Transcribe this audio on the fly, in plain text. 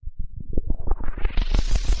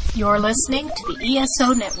You're listening to the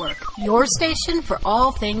ESO Network, your station for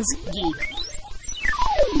all things geek.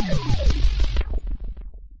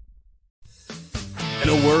 In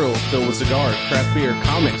a world filled with cigars, craft beer,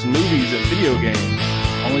 comics, movies, and video games,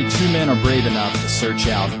 only two men are brave enough to search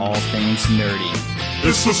out all things nerdy.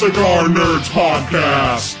 It's the Cigar Nerds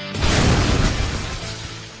Podcast!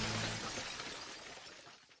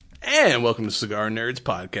 And welcome to Cigar Nerds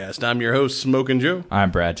Podcast. I'm your host, Smokin' Joe.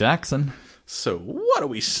 I'm Brad Jackson. So, what are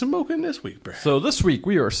we smoking this week, Brad? So this week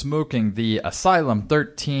we are smoking the Asylum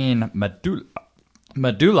 13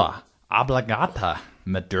 Medulla Oblongata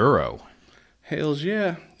Maduro. Hells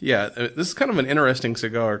yeah. Yeah, this is kind of an interesting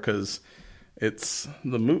cigar because it's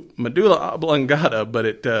the Medulla Oblongata, but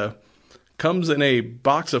it comes in a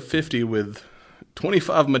box of 50 with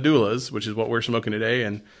 25 medullas, which is what we're smoking today,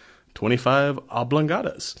 and 25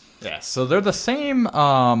 oblongatas. Yeah, so they're the same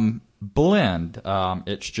blend.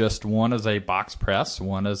 It's just one is a box press,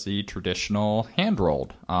 one is the traditional hand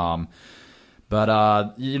rolled.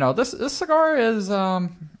 But this cigar is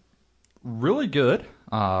really good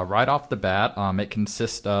right off the bat. It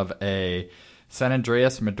consists of a San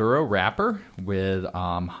Andreas Maduro wrapper with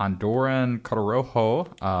Honduran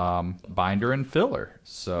Corojo binder and filler.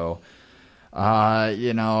 So,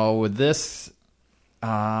 with this,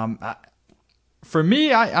 for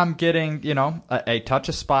me, I'm getting, a touch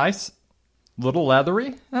of spice, a little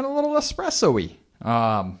leathery, and a little espresso-y.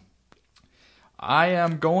 I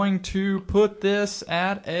am going to put this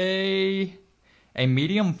at a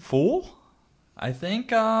medium full, I think,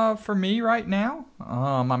 for me right now.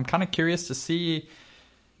 I'm kind of curious to see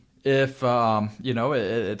if,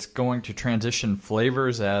 it's going to transition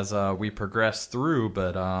flavors as we progress through.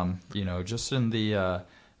 But, just in the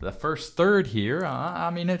first third here,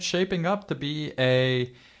 it's shaping up to be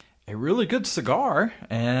a really good cigar.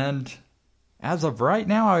 And as of right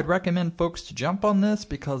now, I would recommend folks to jump on this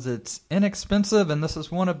because it's inexpensive. And this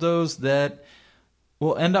is one of those that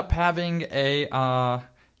will end up having a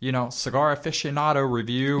cigar aficionado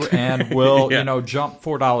review and will, jump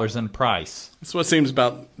 $4 in price. That's what seems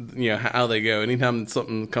about, how they go. Anytime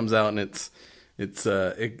something comes out and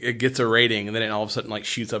it gets a rating and then it all of a sudden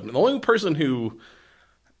shoots up. And the only person who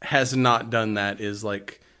has not done that is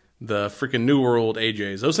the freaking New World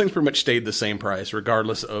AJs. Those things pretty much stayed the same price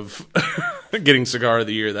regardless of getting Cigar of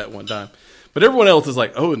the Year that one time. But everyone else is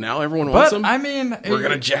oh, now everyone wants them? We're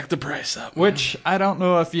going to jack the price up. Which, I don't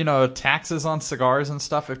know if, taxes on cigars and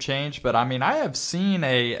stuff have changed, but, I have seen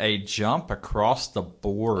a jump across the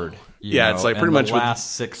board, it's pretty much the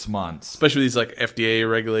last 6 months. Especially these, FDA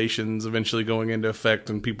regulations eventually going into effect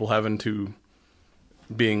and people having to,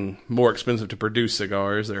 being more expensive to produce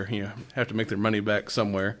cigars, they have to make their money back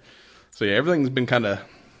somewhere. So, everything's been kind of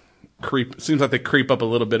seems like they creep up a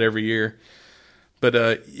little bit every year. But,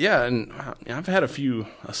 and I've had a few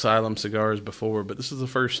Asylum cigars before, but this is the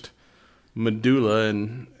first Medulla,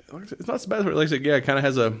 and it's not so bad. It kind of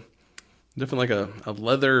has definitely a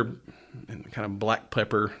leather and kind of black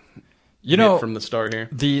pepper hit from the start here.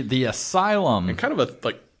 The Asylum. And kind of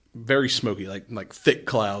a, very smoky, like thick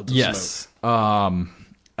clouds of smoke.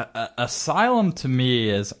 Asylum to me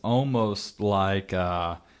is almost like...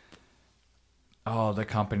 the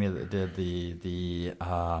company that did the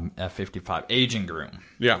F-55 Aging Room.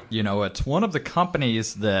 Yeah. It's one of the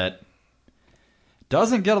companies that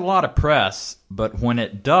doesn't get a lot of press, but when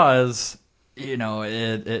it does,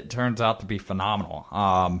 it turns out to be phenomenal.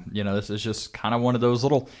 This is just kind of one of those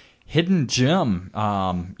little hidden gem,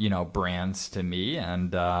 brands to me.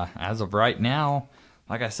 And as of right now,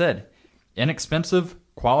 like I said, inexpensive,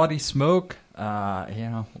 quality smoke.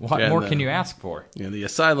 What more can you ask for? Yeah, the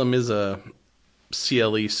Asylum is a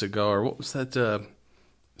CLE cigar. What was that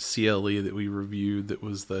CLE that we reviewed that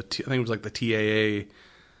was I think it was the TAA.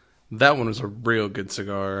 That one was a real good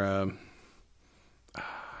cigar. It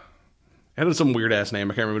had some weird ass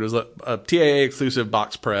name. I can't remember. It was a TAA exclusive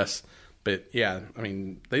box press. But yeah,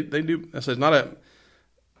 they do. It's not a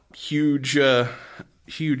huge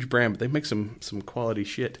brand, but they make some quality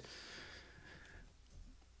shit.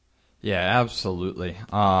 Yeah, absolutely.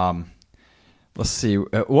 Let's see.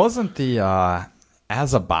 It wasn't the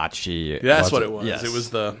Azabachi. Yeah, that's what it was. Yes. It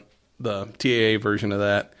was the TAA version of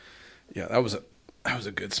that. Yeah, that was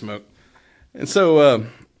a good smoke. And so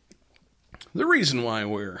the reason why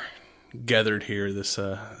we're gathered here this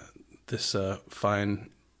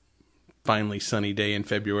finally sunny day in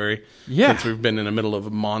February, since we've been in the middle of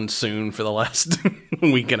a monsoon for the last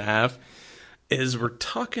week and a half, is we're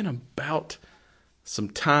talking about some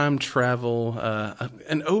time travel,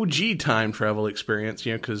 an OG time travel experience,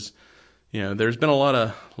 because there's been a lot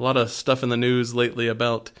of stuff in the news lately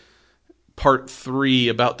about part 3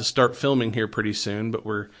 about to start filming here pretty soon, but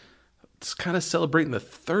it's kind of celebrating the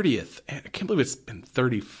 30th. I can't believe it's been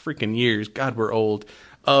 30 freaking years. God, we're old.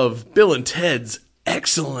 Of Bill and Ted's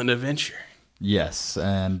Excellent Adventure. Yes,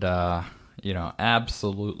 and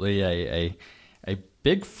absolutely a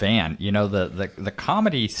big fan. The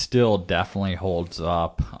comedy still definitely holds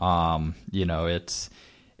up.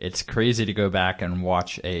 It's crazy to go back and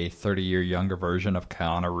watch a 30-year younger version of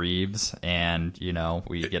Keanu Reeves, and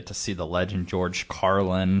we get to see the legend George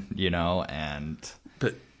Carlin.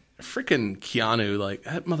 But freaking Keanu, like,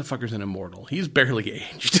 that motherfucker's an immortal. He's barely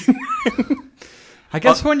aged. I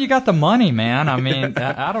guess when you got the money, man. I mean,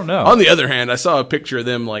 I don't know. On the other hand, I saw a picture of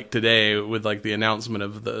them like today with like the announcement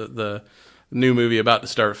of the new movie about to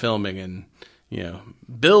start filming, and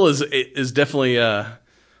Bill is definitely a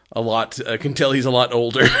lot. I can tell he's a lot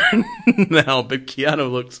older now, but Keanu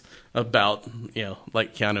looks about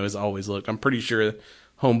like Keanu has always looked. I'm pretty sure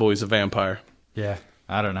Homeboy's a vampire. Yeah,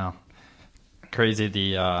 I don't know.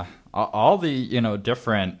 Crazy all the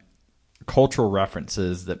different cultural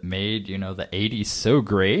references that made the 80s so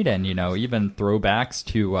great, and even throwbacks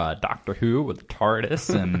to Doctor Who with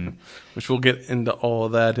TARDIS, and which we'll get into all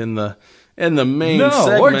of that in the main no,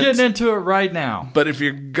 segment. We're getting into it right now. But if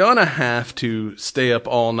you're gonna have to stay up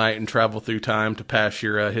all night and travel through time to pass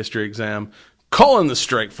your history exam, call in the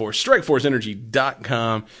Strike Force,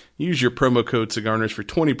 StrikeForceEnergy.com. Use your promo code CigarNerds for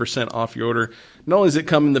 20% off your order. Not only does it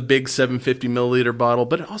come in the big 750 milliliter bottle,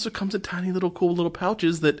 but it also comes in tiny little cool little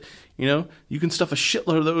pouches that, you can stuff a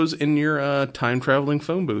shitload of those in your time traveling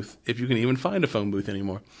phone booth, if you can even find a phone booth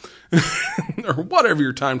anymore. Or whatever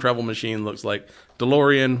your time travel machine looks like.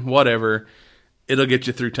 DeLorean, whatever. It'll get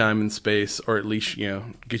you through time and space, or at least,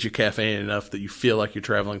 get you caffeine enough that you feel like you're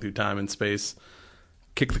traveling through time and space.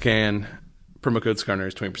 Kick the can. Promo code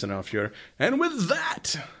SCARNERS, 20% off your order. And with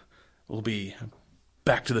that, we'll be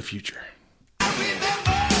back to the future.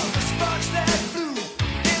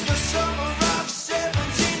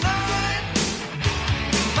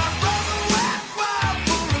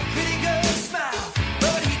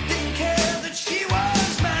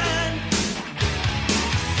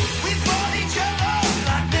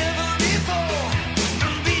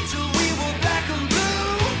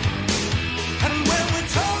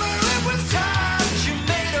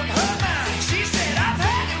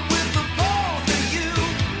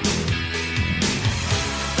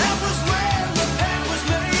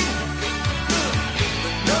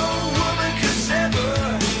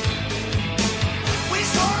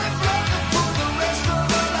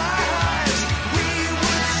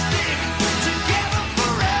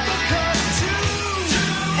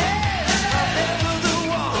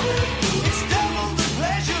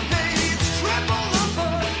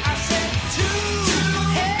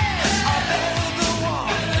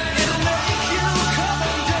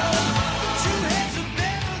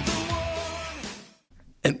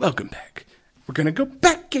 Welcome back. We're gonna go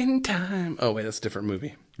back in time. Oh wait, that's a different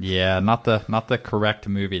movie. Yeah, not the correct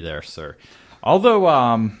movie there, sir. Although,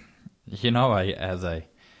 as a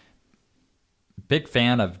big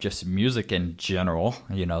fan of just music in general,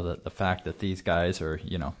 the fact that these guys are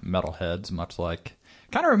metalheads, much like,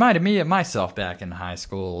 kind of reminded me of myself back in high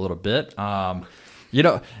school a little bit.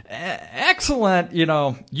 Excellent,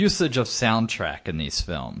 usage of soundtrack in these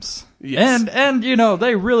films. Yes. And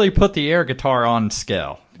they really put the air guitar on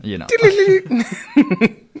scale,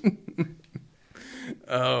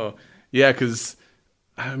 Oh, yeah, because,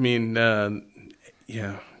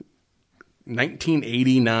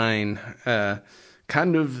 1989,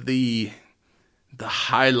 kind of the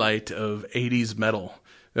highlight of 80s metal.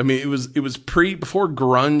 I mean, it was before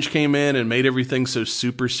grunge came in and made everything so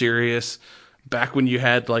super serious. Back when you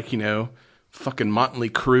had fucking Motley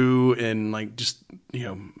Crue and just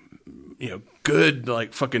good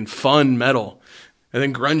fucking fun metal, and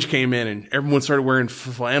then grunge came in and everyone started wearing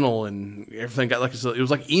flannel and everything got it was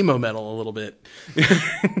like emo metal a little bit.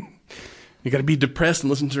 You got to be depressed and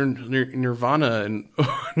listen to Nirvana and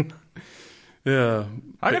yeah.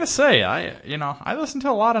 I gotta say, I listen to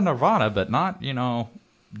a lot of Nirvana, but not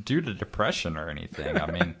due to depression or anything. I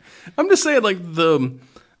mean, I'm just saying the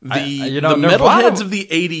metalheads of the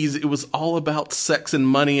 80s, it was all about sex and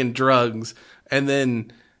money and drugs, and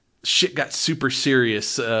then shit got super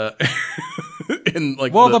serious in the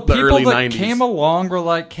early people 90s. that came along were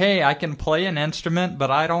like, hey, I can play an instrument, but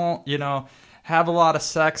I don't have a lot of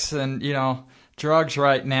sex and drugs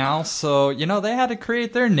right now, so they had to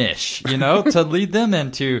create their niche to lead them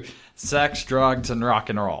into sex, drugs, and rock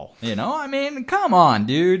and roll. I mean, come on,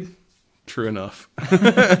 dude. True enough.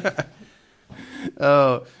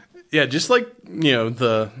 Yeah, just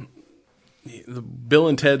the Bill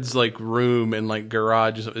and Ted's room and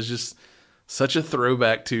garage is just such a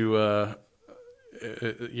throwback to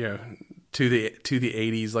you know, to the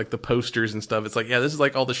 80s, like the posters and stuff. It's like, yeah, this is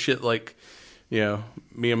like all the shit like, you know,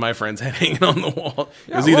 me and my friends had hanging on the wall.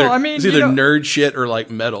 It was either nerd shit or like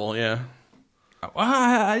metal. Yeah.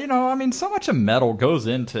 Well, you know, I mean, so much of metal goes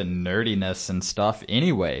into nerdiness and stuff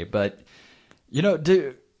anyway, but, you know,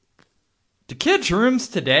 do kids' rooms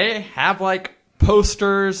today have, like,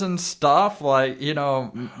 posters and stuff? Like, you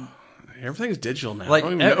know... Everything's digital now. Like, I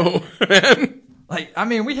don't even know. Like, I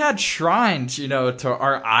mean, we had shrines, you know, to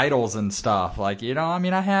our idols and stuff. Like, you know, I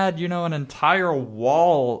mean, I had, you know, an entire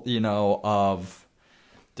wall, you know, of...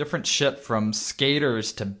 different shit from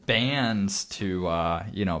skaters to bands to,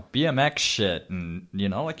 you know, BMX shit and, you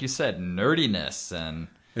know, like you said, nerdiness and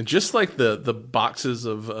just like the boxes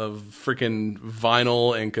of freaking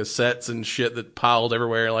vinyl and cassettes and shit that piled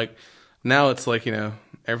everywhere. Like now it's like, you know,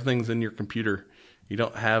 everything's in your computer. You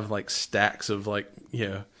don't have like stacks of like, you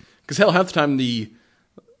know, because hell, half the time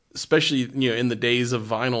especially, you know, in the days of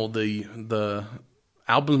vinyl, the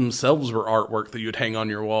albums themselves were artwork that you would hang on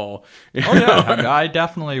your wall. Oh yeah, I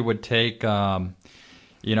definitely would take,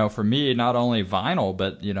 you know, for me, not only vinyl,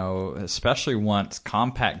 but, you know, especially once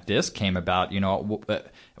compact disc came about, you know,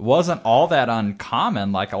 it wasn't all that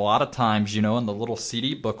uncommon. Like a lot of times, you know, in the little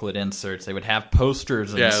CD booklet inserts, they would have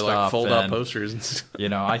posters and stuff. Yeah, like fold-out posters and stuff. You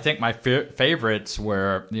know, I think my favorites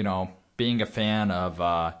were, you know, being a fan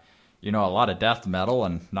of, you know, a lot of death metal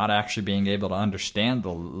and not actually being able to understand the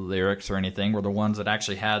lyrics or anything were the ones that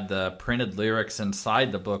actually had the printed lyrics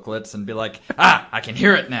inside the booklets and be like, I can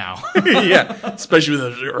hear it now. Yeah, especially with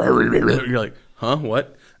those, you're like, huh,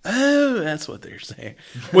 what? Oh, that's what they're saying.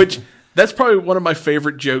 Which, that's probably one of my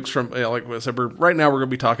favorite jokes from, like I said, right now we're going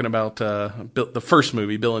to be talking about the first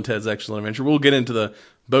movie, Bill and Ted's Excellent Adventure. We'll get into the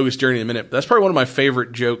Bogus Journey in a minute. But that's probably one of my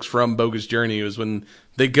favorite jokes from Bogus Journey was when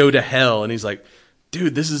they go to hell and he's like,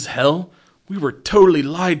 dude, this is hell? We were totally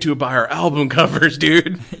lied to by our album covers,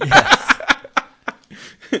 dude. Yes.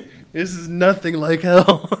 This is nothing like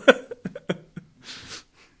hell.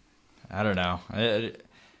 I don't know. I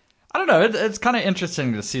don't know. It's kind of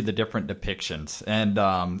interesting to see the different depictions.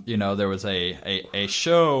 And, you know, there was a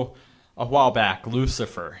show a while back,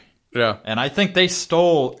 Lucifer. Yeah. And I think they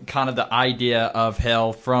stole kind of the idea of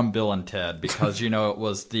hell from Bill and Ted because, you know, it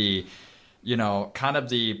was the... you know, kind of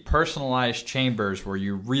the personalized chambers where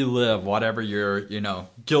you relive whatever your, you know,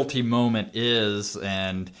 guilty moment is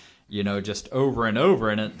and, you know, just over and over.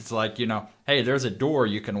 And it's like, you know, hey, there's a door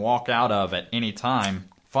you can walk out of at any time.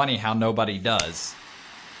 Funny how nobody does.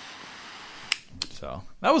 So,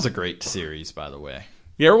 that was a great series, by the way.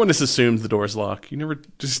 Yeah, everyone just assumes the door's locked. You never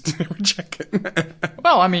check it.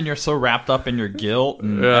 Well, I mean, you're so wrapped up in your guilt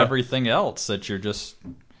and everything else that you're just...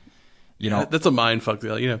 You know, that's a mind fuck.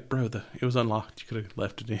 You know, bro, it was unlocked. You could have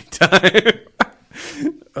left at any time.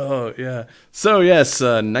 Oh, yeah. So, yes,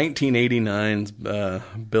 1989's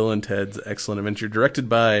Bill and Ted's Excellent Adventure, directed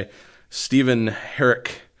by Stephen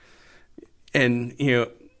Herrick. And, you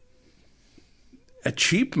know, a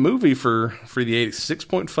cheap movie for the 80s.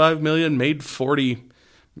 $6.5 million, made $40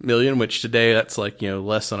 million, which today that's like, you know,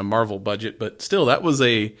 less than a Marvel budget. But still, that was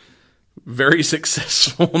a very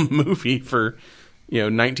successful movie for... you know,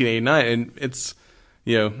 1989, and it's,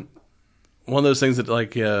 you know, one of those things that,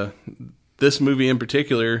 like, this movie in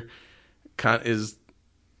particular kind of is,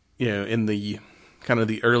 you know, in the kind of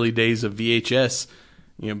the early days of VHS,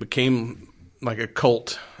 you know, became like a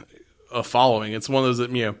cult following. It's one of those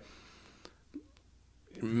that, you know,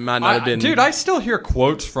 might not have been... Dude, I still hear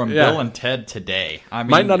quotes from Bill and Ted today. I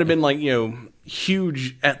mean, might not have been, like, you know,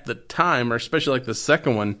 huge at the time, or especially, like, the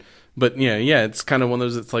second one. But yeah, it's kind of one of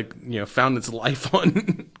those that's like, you know, found its life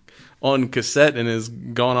on cassette and has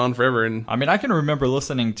gone on forever. And I mean, I can remember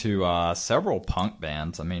listening to several punk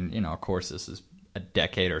bands. I mean, you know, of course, this is a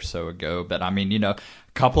decade or so ago, but I mean, you know, a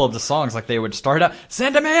couple of the songs, like they would start out,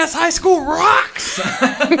 Santa Maya's High School rocks!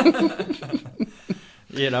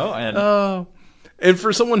 You know, and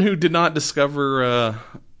for someone who did not discover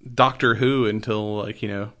Doctor Who until, like, you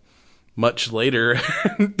know, much later,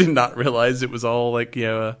 did not realize it was all like, you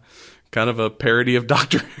know, kind of a parody of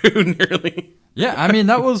Doctor Who nearly. Yeah, I mean,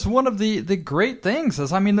 that was one of the great things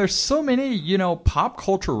is, I mean, there's so many, you know, pop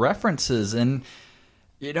culture references and,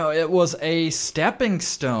 you know, it was a stepping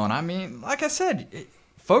stone. I mean, like I said,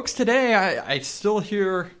 folks today, I still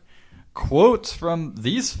hear quotes from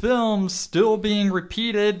these films still being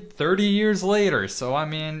repeated 30 years later. So, I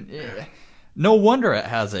mean, no wonder it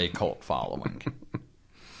has a cult following.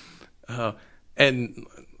 And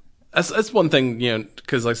that's one thing, you know,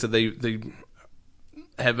 because like I said, they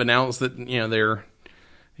have announced that, you know, they're,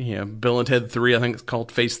 you know, Bill and Ted 3, I think it's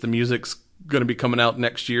called Face the Music's going to be coming out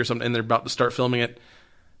next year or something, and they're about to start filming it.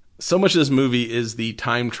 so much of this movie is the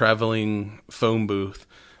time-traveling phone booth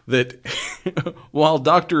that while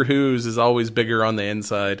Doctor Who's is always bigger on the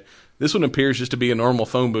inside, this one appears just to be a normal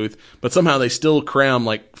phone booth, but somehow they still cram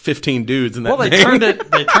like 15 dudes in that Well, they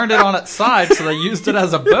thing. turned it on its side, so they used it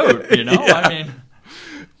as a boat, you know? Yeah. I mean,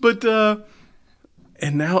 But,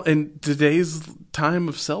 and now in today's time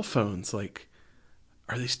of cell phones, like,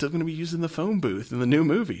 are they still going to be using the phone booth in the new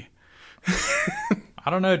movie? I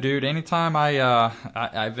don't know, dude. Anytime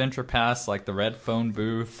I venture past like the red phone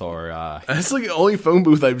booth or That's like the only phone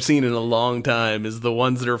booth I've seen in a long time is the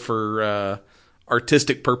ones that are for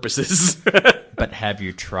artistic purposes. but have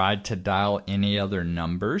you tried to dial any other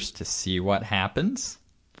numbers to see what happens?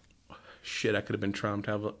 Shit, I could have been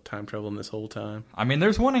time traveling this whole time. I mean,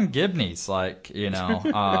 there's one in Gibney's, like,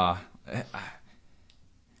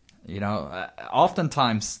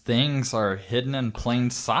 oftentimes things are hidden in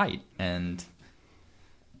plain sight, and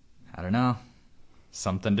I don't know,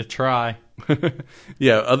 something to try.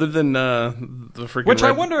 Yeah, other than the freaking Which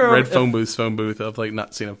I wonder red if- phone booth, I've like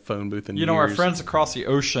not seen a phone booth in You years. know, our friends across the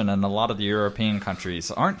ocean and a lot of the European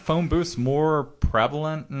countries, aren't phone booths more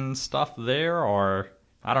prevalent and stuff there, or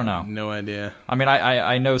I don't know. No idea. I mean,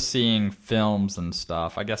 I know seeing films and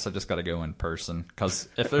stuff. I guess I just got to go in person, because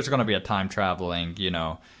if there's going to be a time traveling,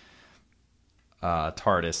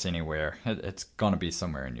 TARDIS anywhere, it's going to be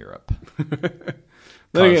somewhere in Europe.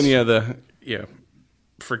 Then again,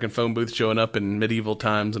 freaking phone booth showing up in medieval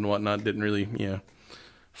times and whatnot didn't really,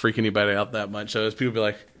 freak anybody out that much. So as people be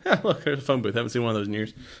like, look, there's a phone booth. Haven't seen one of those in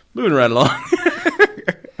years. Moving right along.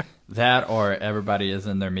 That, or everybody is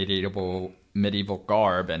in their medieval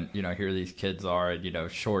garb, and here these kids are,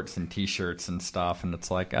 shorts and t-shirts and stuff, and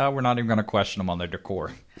it's like, we're not even going to question them on their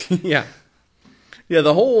decor. Yeah. Yeah,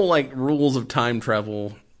 the whole, like, rules of time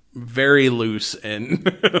travel, very loose in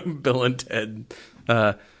Bill and Ted,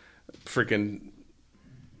 freaking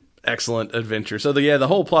excellent adventure. So, the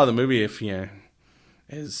whole plot of the movie,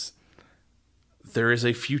 is there is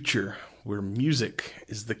a future where music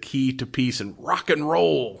is the key to peace, and rock and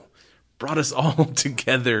roll brought us all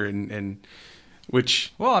together, and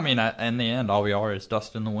which... Well, I mean, in the end, all we are is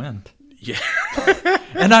dust in the wind. Yeah.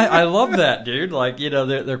 And I love that, dude. Like,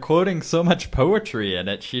 they're quoting so much poetry in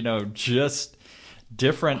it, just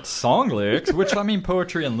different song lyrics, which, I mean,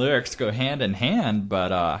 poetry and lyrics go hand in hand,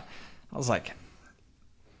 but I was like,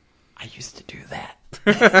 I used to do that.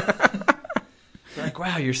 Like,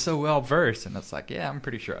 wow, you're so well versed. And it's like, yeah, I'm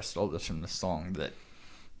pretty sure I stole this from the song that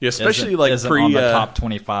Yeah, especially isn't on the top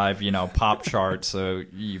 25, pop chart, so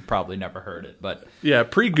you probably never heard it. But yeah,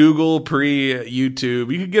 pre-Google,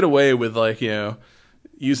 pre-YouTube, you could get away with like,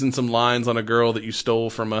 using some lines on a girl that you stole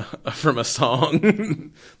from a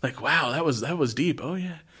song. Like, wow, that was deep. Oh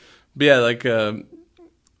yeah. But yeah, like when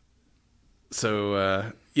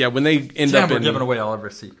they end up we're in giving away all of our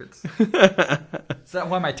secrets. Is that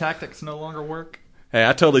why my tactics no longer work? Hey,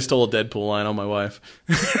 I totally stole a Deadpool line on my wife.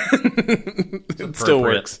 It still appropriate.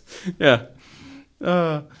 works. Yeah.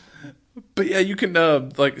 But yeah, you can the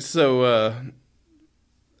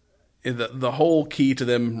whole key to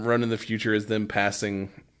them running the future is them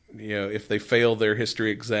passing. If they fail their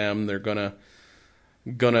history exam, they're gonna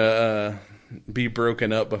be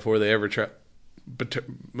broken up before they ever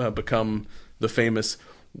become the famous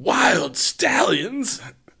Wild Stallions.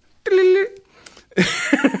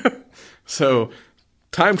 So,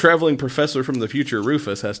 time-traveling professor from the future,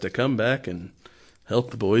 Rufus, has to come back and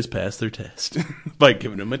help the boys pass their test by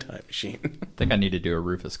giving them a time machine. I think I need to do a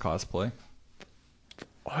Rufus cosplay.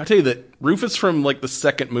 I tell you that Rufus from like the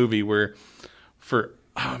second movie, where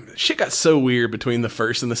shit got so weird between the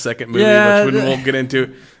first and the second movie, which we won't get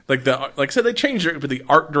into. Like I said, they changed it for the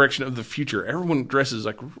art direction of the future. Everyone dresses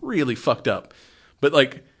like really fucked up, but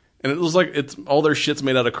like, and it was like it's all their shit's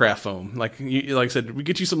made out of craft foam. Like I said, we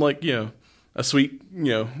get you some like a sweet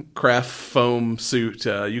craft foam suit.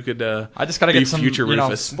 You could I just got to be get some future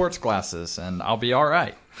Rufus. sports glasses, and I'll be all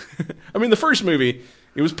right. I mean, the first movie,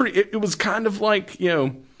 it was pretty. It was kind of like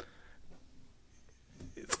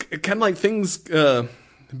it's kind of like things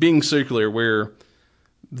being circular, where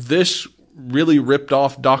this really ripped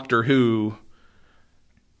off Doctor Who,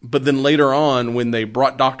 but then later on, when they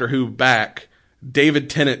brought Doctor Who back, David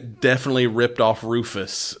Tennant definitely ripped off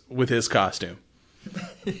Rufus with his costume.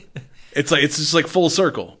 It's just like full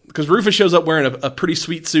circle, because Rufus shows up wearing a pretty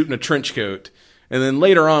sweet suit and a trench coat. And then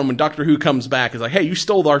later on, when Doctor Who comes back, it's like, hey, you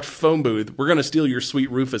stole our phone booth. We're going to steal your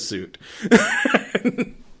sweet Rufus suit.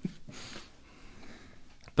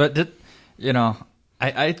 But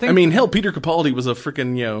I think... I mean, hell, Peter Capaldi was a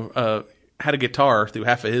freaking, had a guitar through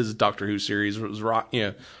half of his Doctor Who series. It was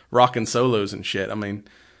rocking solos and shit. I mean,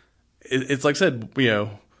 it's like I said,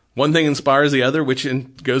 one thing inspires the other, which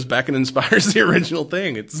goes back and inspires the original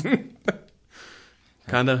thing. It's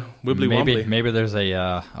kind of wibbly wobbly. Maybe there's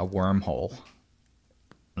a wormhole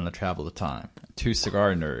in the travel of time. Two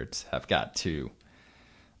cigar nerds have got to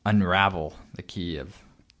unravel the key of,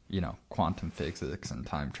 quantum physics and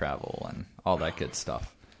time travel and all that good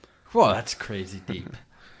stuff. Whoa, that's crazy deep.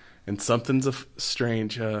 And something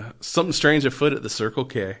strange afoot at the Circle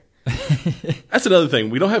K. That's another thing.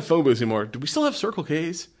 We don't have phone booths anymore. Do we still have Circle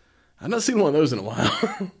Ks? I've not seen one of those in a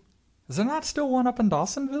while. Is there not still one up in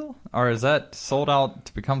Dawsonville? Or is that sold out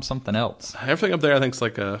to become something else? Everything up there I think is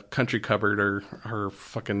like a Country Cupboard or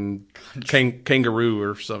fucking Kangaroo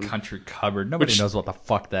or something. Country Cupboard. Nobody knows what the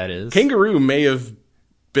fuck that is. Kangaroo may have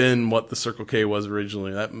been what the Circle K was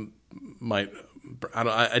originally. That might...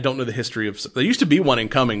 I don't know the history of... There used to be one in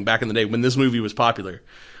Cumming back in the day when this movie was popular.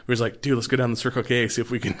 We was like, dude, let's go down the Circle K, see if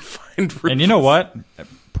we can find... Rufus. And you know what?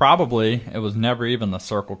 Probably it was never even the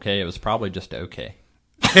Circle K. It was probably just OK.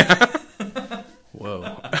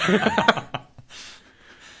 Whoa.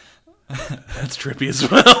 That's trippy as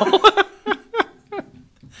well.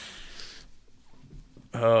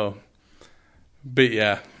 Oh. But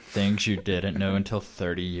yeah. Things you didn't know until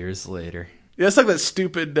 30 years later. Yeah, it's like that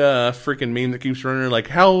stupid freaking meme that keeps running. Like,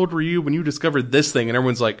 how old were you when you discovered this thing? And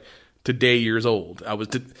everyone's like, today years old.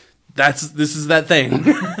 This is that thing.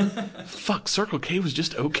 Fuck, Circle K was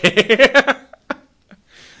just okay.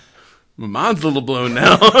 My mind's a little blown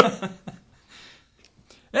now.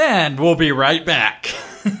 And we'll be right back.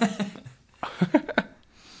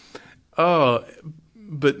 Oh,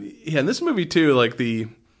 but yeah, in this movie too, like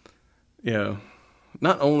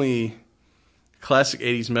not only classic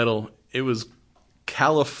 80s metal, it was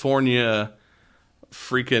California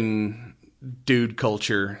freaking dude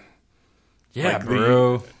culture. Yeah, like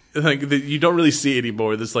bro. You don't really see it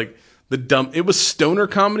anymore. This like the dumb. It was stoner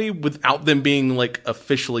comedy without them being like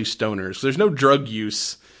officially stoners. There's no drug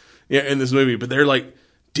use in this movie, but they're like,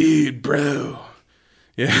 dude, bro.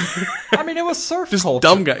 Yeah. I mean, it was surf just culture.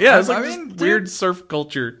 Dumb guy. Yeah, it's like dude, weird surf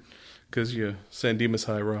culture because San Dimas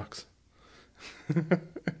High rocks.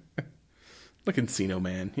 Like Encino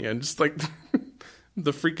Man. Yeah, just like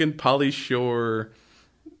the freaking Pauly Shore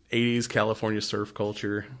 80s California surf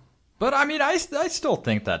culture. But I mean, I still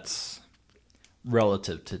think that's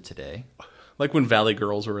relative to today. Like when Valley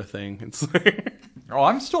Girls were a thing. It's like oh,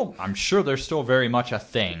 I'm sure they're still very much a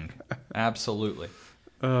thing. Absolutely.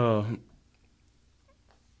 Oh.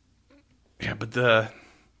 Yeah, but the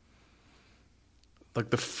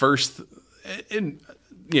first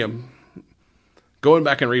going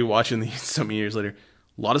back and rewatching these so many years later,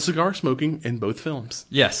 a lot of cigar smoking in both films.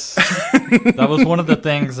 Yes. That was one of the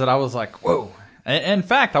things that I was like, whoa. In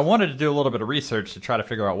fact, I wanted to do a little bit of research to try to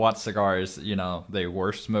figure out what cigars, they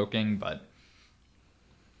were smoking, but...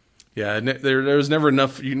 Yeah, there was never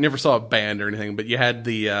enough... You never saw a band or anything, but you had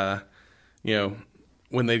the,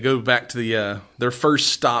 when they go back to their first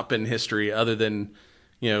stop in history, other than,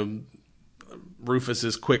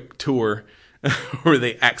 Rufus's quick tour, where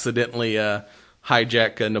they accidentally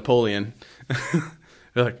hijack Napoleon.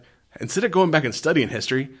 They're like, instead of going back and studying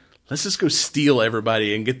history, let's just go steal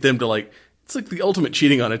everybody and get them to it's like the ultimate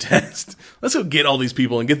cheating on a test. Let's go get all these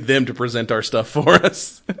people and get them to present our stuff for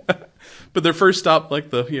us. But their first stop,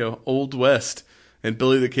 the Old West, and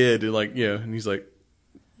Billy the Kid, and he's like,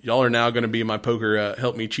 y'all are now going to be my poker.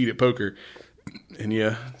 Help me cheat at poker. And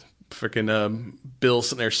freaking Bill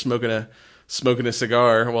sitting there smoking a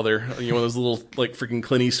cigar while they're one of those little freaking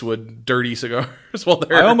Clint Eastwood dirty cigars while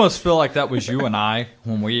they're... I almost feel like that was you and I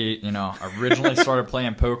when we originally started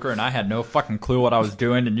playing poker, and I had no fucking clue what I was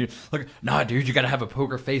doing, and you like, nah, dude, you gotta have a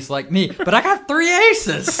poker face like me, but I got 3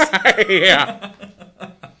 aces. Yeah.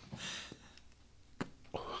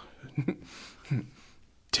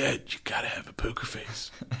 Ted, you gotta have a poker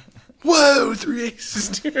face. Whoa, 3 aces,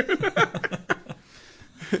 dude.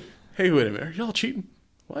 Hey, wait a minute, are y'all cheating?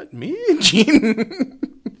 What, me cheating?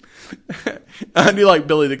 I do like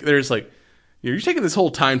Billy. There's you're taking this whole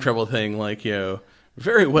time travel thing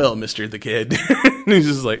very well, Mr. the Kid. And he's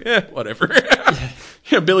just like, whatever.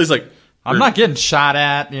 Yeah, Billy's like, I'm not getting shot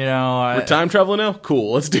at, We're time traveling now?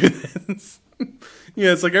 Cool, let's do this.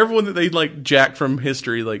 Yeah, it's like everyone that they jacked from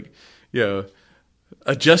history,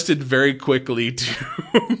 adjusted very quickly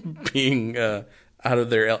to being out of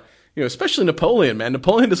their... especially Napoleon, man.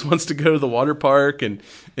 Napoleon just wants to go to the water park and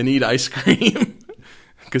eat ice cream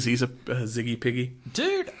because he's a Ziggy Piggy.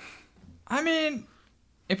 Dude, I mean,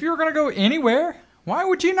 if you were going to go anywhere, why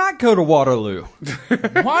would you not go to Waterloo?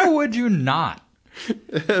 Why would you not?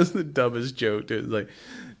 That's the dumbest joke, dude.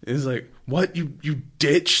 It's like, what? You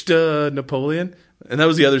ditched Napoleon? And that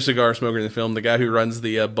was the other cigar smoker in the film, the guy who runs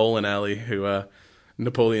the bowling alley who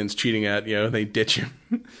Napoleon's cheating at, they ditch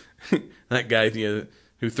him. That guy,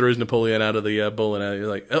 who throws Napoleon out of the bowling alley, you're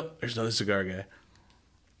like, oh, there's another cigar guy.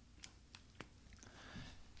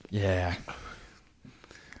 Yeah.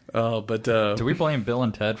 Oh, but do we blame Bill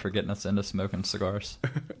and Ted for getting us into smoking cigars?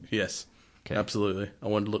 Yes, okay. Absolutely. I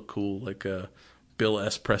wanted to look cool, like Bill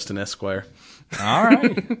S. Preston Esquire. All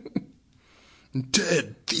right.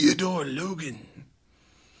 Ted Theodore Logan.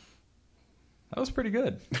 That was pretty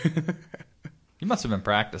good. You must have been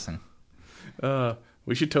practicing.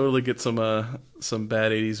 We should totally get some bad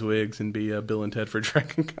 80s wigs and be Bill and Ted for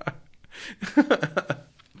Dragon Con.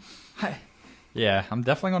 Yeah, I'm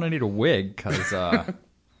definitely going to need a wig because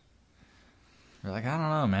we're like, I don't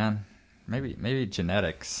know, man. Maybe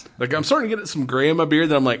genetics. Like, I'm starting to get some gray in my beard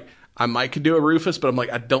that I'm like, I might could do a Rufus, but I'm like,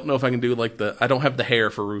 I don't know if I can do like I don't have the hair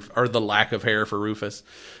for Rufus, or the lack of hair for Rufus.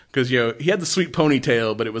 Because, he had the sweet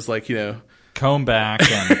ponytail, but it was like, comb back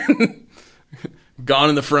and gone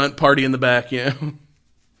in the front, party in the back,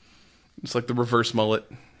 It's like the reverse mullet.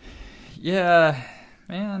 Yeah,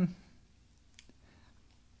 man.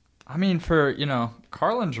 I mean, for,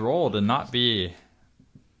 Carlin's role to not be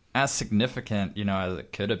as significant, as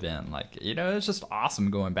it could have been. Like, it's just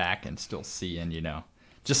awesome going back and still seeing,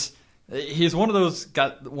 just he's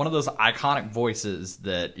got one of those iconic voices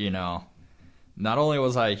that, not only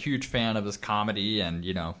was I a huge fan of his comedy and,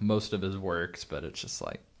 most of his works, but it's just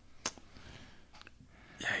like,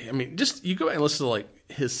 yeah, I mean, just you go back and listen to like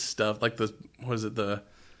his stuff, like the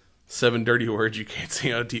 7 dirty words you can't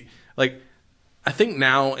say. Like, I think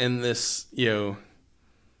now in this,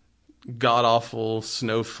 god awful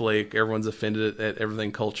snowflake, everyone's offended at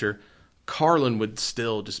everything culture, Carlin would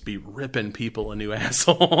still just be ripping people a new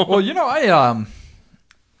asshole. Well, I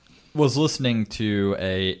was listening to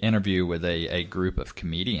a interview with a group of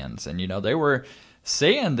comedians, and they were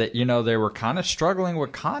saying that they were kind of struggling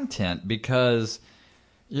with content because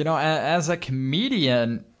as a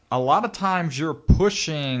comedian, a lot of times you're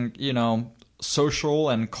pushing social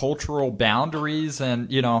and cultural boundaries, and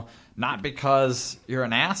not because you're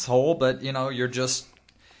an asshole, but you're just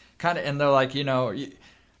kind of, and they're like,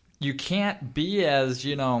 you can't be as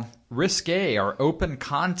risque or open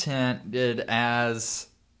contented as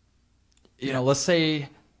let's say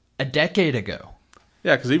a decade ago.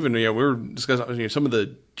 Yeah, because even we were discussing some of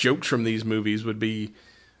the jokes from these movies would be,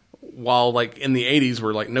 while like in the 80s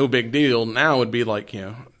were like no big deal, now would be like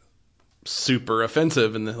super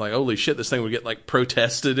offensive, and like, holy shit, this thing would get like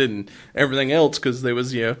protested and everything else because there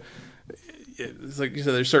was it's like you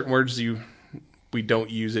said, there's certain words we don't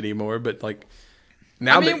use anymore, but like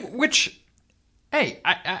now which, hey,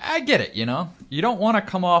 I get it. You don't want to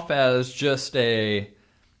come off as just a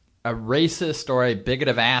racist or a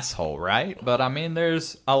bigoted asshole, right? But I mean,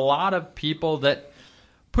 there's a lot of people that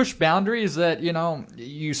push boundaries that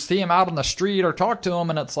you see them out on the street or talk to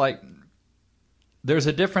them, and it's like, there's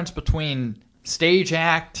a difference between stage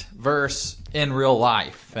act versus in real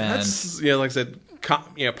life. And that's, like I said,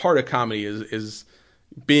 part of comedy is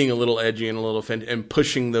being a little edgy and a little offended and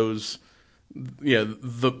pushing those,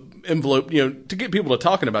 the envelope, to get people to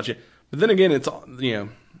talking about you. But then again, it's,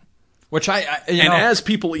 which and as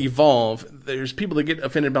people evolve, there's people that get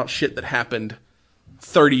offended about shit that happened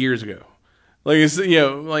 30 years ago. Like, it's,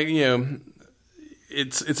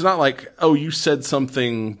 it's not like, oh, you said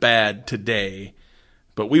something bad today,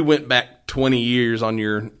 but we went back 20 years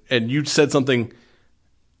and you said something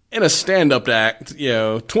in a stand-up act,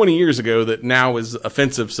 20 years ago that now is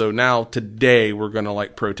offensive. So now today we're going to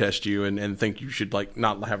like protest you and think you should like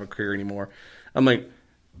not have a career anymore. I'm like,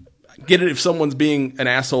 get it if someone's being an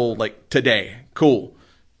asshole like today. Cool.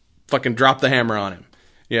 Fucking drop the hammer on him.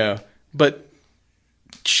 Yeah. But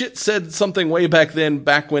shit said something way back then,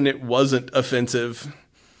 back when it wasn't offensive,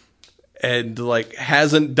 and like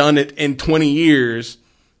hasn't done it in 20 years.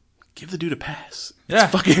 Give the dude a pass. Yeah.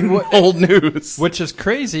 It's fucking old news. Which is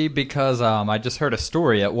crazy because I just heard a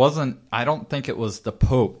story. It wasn't, I don't think it was the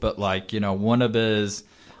Pope, but like, one of his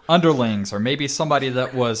underlings or maybe somebody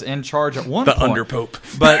that was in charge at one point. The under-pope.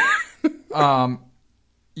 But,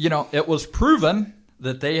 it was proven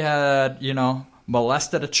that they had,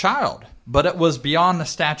 molested a child, but it was beyond the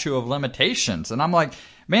statute of limitations. And I'm like,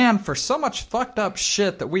 man, for so much fucked up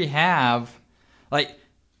shit that we have, like,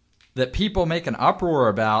 that people make an uproar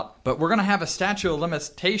about, but we're going to have a statute of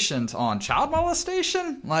limitations on child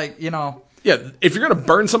molestation? Like, Yeah, if you're going to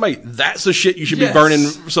burn somebody, that's the shit you should be burning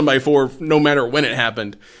somebody for, no matter when it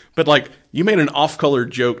happened. But, like, you made an off-color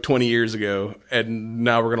joke 20 years ago, and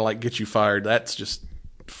now we're going to, like, get you fired. That's just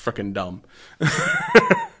freaking dumb.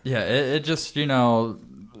 Yeah, it just,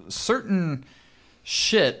 certain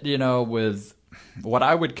shit, with what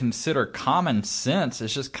I would consider common sense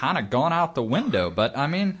is just kind of gone out the window. But I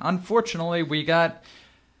mean, unfortunately, we got,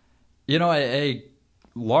 a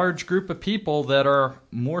large group of people that are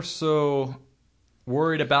more so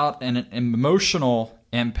worried about an emotional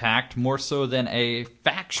impact more so than a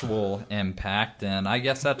factual impact. And I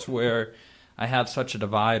guess that's where I have such a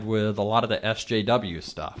divide with a lot of the SJW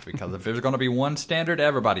stuff, because if there's going to be one standard,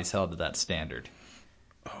 everybody's held to that standard.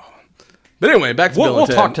 But anyway, back to Bill and We'll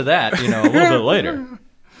Ted. talk to that, a little bit later.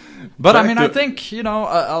 But I mean, I think,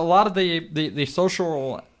 a lot of the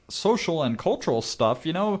social and cultural stuff,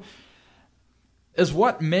 is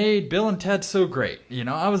what made Bill and Ted so great.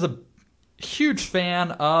 I was a huge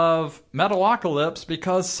fan of Metalocalypse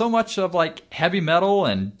because so much of like heavy metal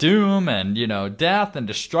and doom and death and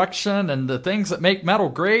destruction and the things that make metal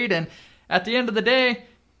great, and at the end of the day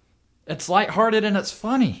it's lighthearted and it's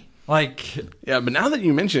funny. Like, yeah, but now that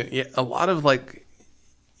you mention it, a lot of like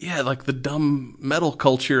the dumb metal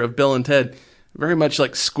culture of Bill and Ted, very much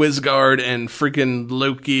like Squizguard and freaking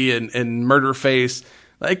Loki and Murderface.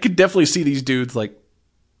 I could definitely see these dudes like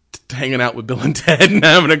hanging out with Bill and Ted and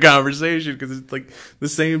having a conversation because it's like the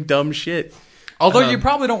same dumb shit. Although you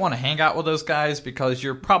probably don't want to hang out with those guys because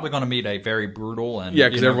you're probably going to meet a very brutal and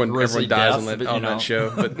because everyone grisly dies death, on that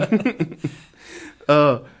show. But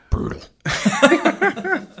brutal.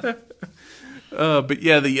 But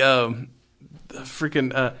yeah, the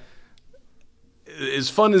freaking as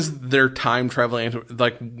fun as their time traveling,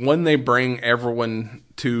 like when they bring everyone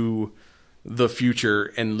to the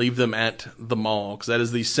future and leave them at the mall, because that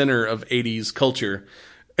is the center of 80s culture.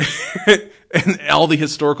 And all the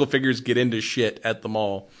historical figures get into shit at the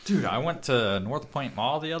mall. Dude, I went to North Point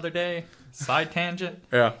Mall the other day. Side tangent.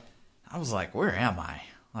 Yeah. I was like, where am I?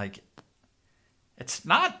 Like, it's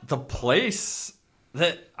not the place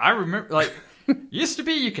that I remember. Like, used to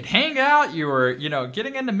be you could hang out, you were,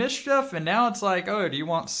 getting into mischief, and now it's like, oh, do you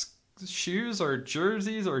want shoes or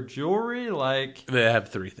jerseys or jewelry? Like, They have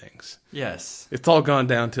three things. Yes. It's all gone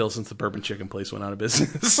downhill since the Bourbon Chicken place went out of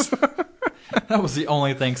business. That was the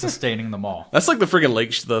only thing sustaining the mall. That's like the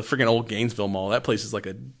freaking old Gainesville Mall. That place is like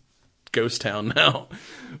a ghost town now.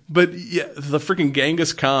 But yeah, the freaking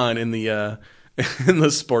Genghis Khan in the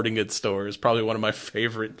sporting goods store is probably one of my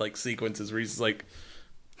favorite like sequences where he's like,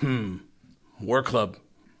 War Club,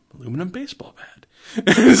 aluminum baseball bat.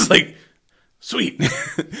 It's like, sweet.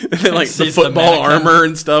 And then like the football armor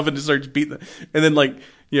and stuff, and just starts beating and then like,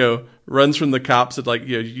 runs from the cops at like,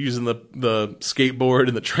 using the skateboard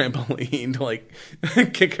and the trampoline to like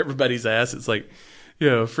kick everybody's ass. It's like,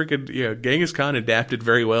 freaking, Genghis Khan adapted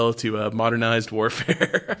very well to modernized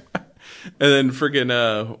warfare. And then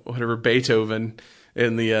freaking, whatever, Beethoven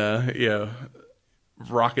in the,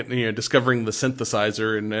 rocket, discovering the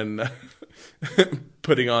synthesizer and then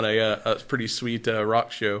putting on a pretty sweet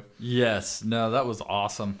rock show. Yes. No, that was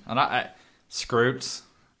awesome. And Scroots.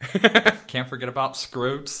 Can't forget about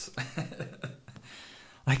Scroots.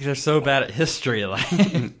 Like, they're so bad at history. Like,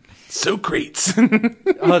 Socrates.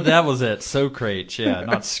 Oh, that was it. Socrates. Yeah,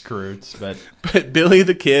 not Scroots, but Billy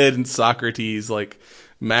the Kid and Socrates like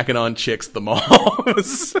macking on chicks at the mall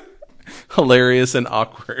was hilarious and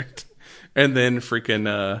awkward. And then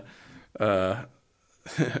freaking Siggy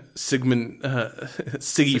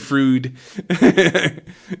Frood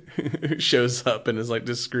shows up and is like,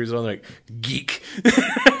 just screws on like, geek.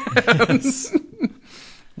 Yes.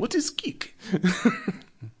 What is geek?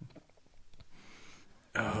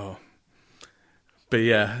 Oh, but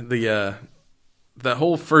yeah, the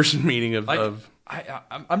whole first meeting of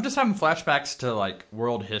I'm just having flashbacks to like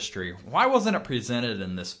world history. Why wasn't it presented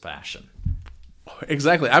in this fashion?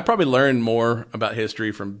 Exactly. I probably learned more about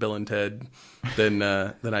history from Bill and Ted than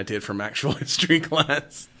I did from actual history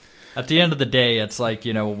class. At the end of the day, it's like,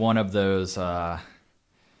 one of those,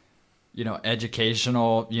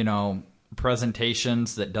 educational,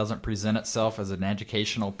 presentations that doesn't present itself as an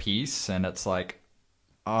educational piece. And it's like,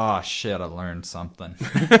 oh, shit, I learned something.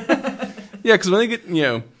 Yeah, because when they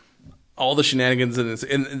get, all the shenanigans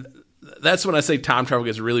and that's when I say time travel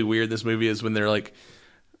gets really weird in this movie, is when they're like,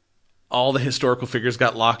 all the historical figures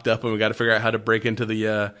got locked up and we got to figure out how to break into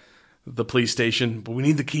the police station, but we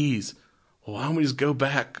need the keys. Well, why don't we just go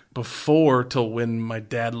back before till when my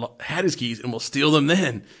dad had his keys, and we'll steal them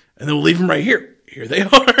then, and then we'll leave them right here. Here they are.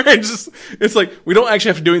 It's like, we don't actually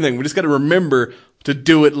have to do anything. We just got to remember to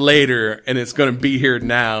do it later, and it's going to be here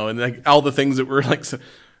now. And like all the things that were like,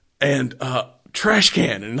 trash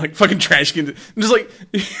can and like fucking trash can. I'm just like,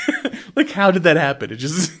 like, how did that happen? It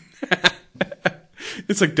just.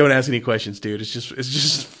 It's like, don't ask any questions, dude. It's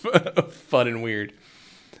just fun and weird.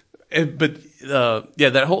 But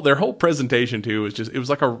their whole presentation too was just, it was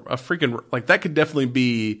like a freaking, like, that could definitely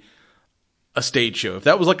be a stage show. If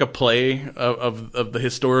that was like a play of the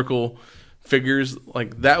historical figures,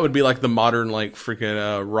 like that would be like the modern like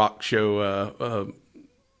freaking rock show,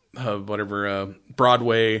 whatever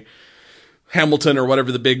Broadway, Hamilton or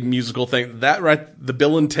whatever the big musical thing. That right, the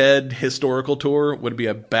Bill and Ted historical tour would be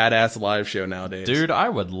a badass live show nowadays. Dude, I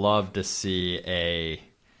would love to see a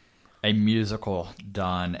musical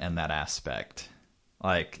done in that aspect.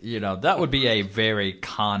 Like, you know, that would be a very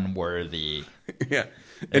con-worthy yeah.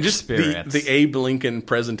 And just the Abe Lincoln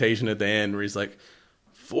presentation at the end where he's like,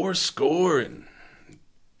 80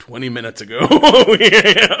 minutes ago.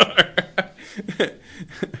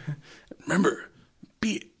 Remember,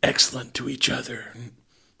 be excellent to each other.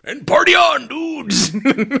 And party on, dudes!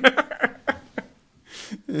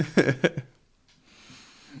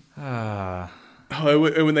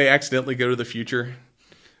 When they accidentally go to the future.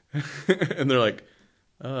 And they're like,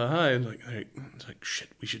 hi. And like, it's like, shit,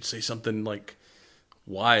 we should say something like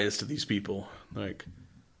wise to these people. Like,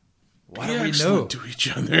 why do we know to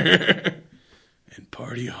each other and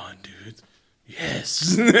party on, dudes?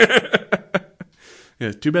 Yes.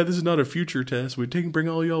 Yeah. Too bad this is not a future test. We'd bring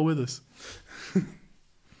all y'all with us.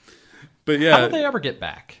 But yeah, how do they ever get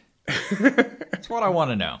back? That's what I want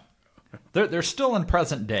to know. They're still in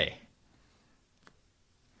present day.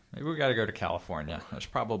 Maybe we got to go to California. There's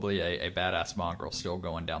probably a badass mongrel still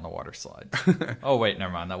going down the water slide. Oh, wait,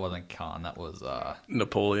 never mind. That wasn't Khan. That was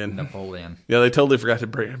Napoleon. Yeah, they totally forgot to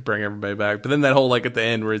bring everybody back. But then that whole, like, at the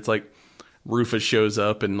end where it's like Rufus shows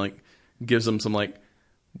up and, like, gives them some, like,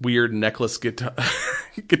 weird necklace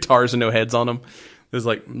guitars and no heads on them. It was,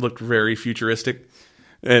 like, looked very futuristic.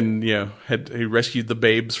 And, you know, he rescued the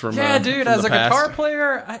babes from dude, from as the a past. guitar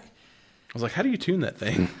player, I was like, how do you tune that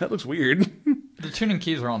thing? That looks weird. The tuning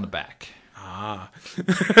keys are on the back.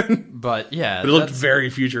 But yeah, but it looked very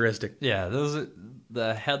futuristic. Yeah, those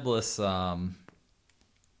the headless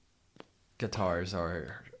guitars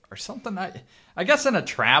are something. I guess in a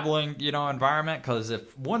traveling environment, because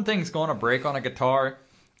if one thing's going to break on a guitar,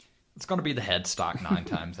 it's going to be the headstock 9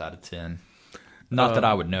 times out of 10. Not that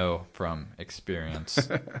I would know from experience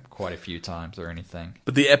quite a few times or anything.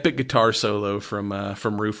 But the epic guitar solo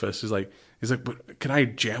from Rufus is like, but can I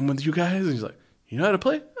jam with you guys? And he's like, you know how to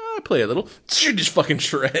play? I play a little. Just fucking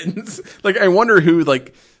shreds. Like, I wonder who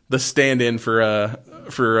like the stand-in for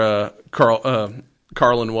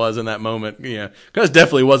Carlin was in that moment. Yeah, because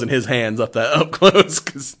definitely wasn't his hands up close.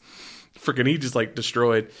 Because freaking he just like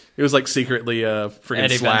destroyed. It was like secretly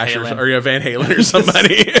freaking Slash or Van Halen or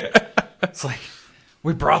somebody. It's like,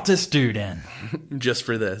 we brought this dude in just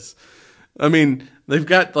for this. I mean, they've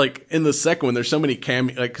got like in the second one, there's so many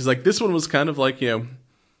cameos. Like, because like this one was kind of like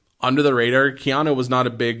under the radar. Keanu was not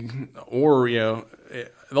a big, or the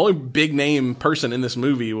only big name person in this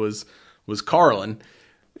movie was Carlin.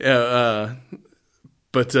 But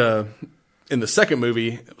in the second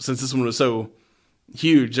movie, since this one was so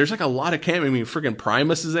huge, there's like a lot of cameos. I mean, freaking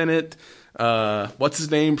Primus is in it. What's his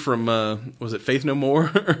name from was it Faith No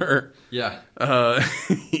More? Yeah.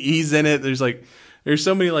 He's in it. There's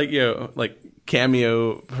so many like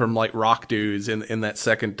cameo from like rock dudes in that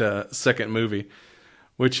second movie,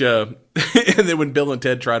 which and then when Bill and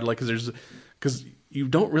Ted tried to because you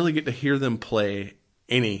don't really get to hear them play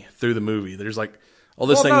any through the movie. There's like all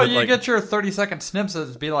this thing. You get your 30-second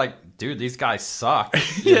snippets. Be like, dude, these guys suck.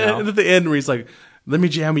 Yeah. And at the end where he's like, let me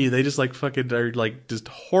jam you. They just like fucking are like just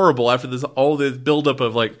horrible after this all this buildup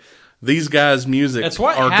of like these guys' music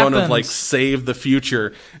are going to like save the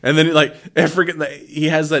future. And then like he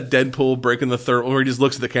has that Deadpool breaking the third where he just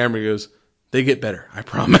looks at the camera and goes, they get better, I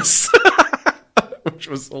promise. Which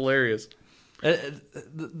was hilarious.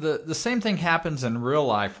 The same thing happens in real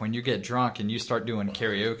life when you get drunk and you start doing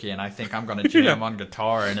karaoke, and I think I'm going to jam on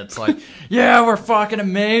guitar, and it's like, yeah, we're fucking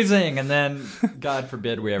amazing. And then, God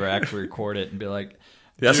forbid we ever actually record it and be like,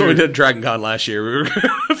 yeah, that's what we did at Dragon Con last year.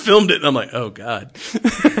 We filmed it, and I'm like, oh, God,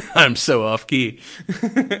 I'm so off key.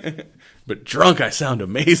 But drunk, I sound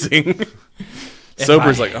amazing.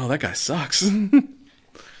 Sober's like, oh, that guy sucks.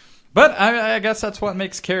 But I guess that's what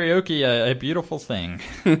makes karaoke a beautiful thing.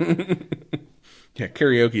 Yeah,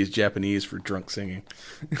 karaoke is Japanese for drunk singing.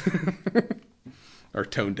 Or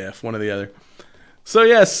tone deaf, one or the other. So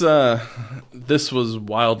yes, this was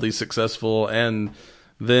wildly successful, and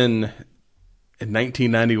then in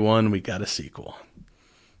 1991 we got a sequel.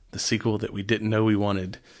 The sequel that we didn't know we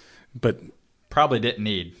wanted, but probably didn't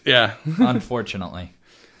need. Yeah. Unfortunately.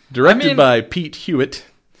 Directed by Pete Hewitt.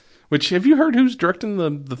 Which, have you heard who's directing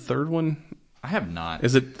the third one? I have not.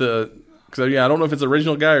 Is it because I don't know if it's the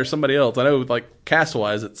original guy or somebody else. I know like cast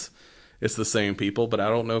wise it's the same people, but I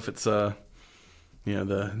don't know if it's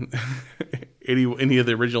the any of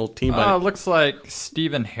the original team. Looks like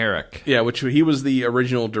Stephen Herrick. Yeah, which he was the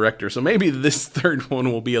original director. So maybe this third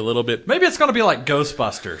one will be a little bit. Maybe it's going to be like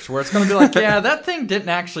Ghostbusters, where it's going to be like, yeah, that thing didn't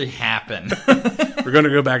actually happen. We're going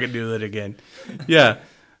to go back and do that again. Yeah,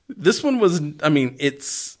 this one was. I mean,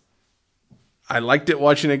 I liked it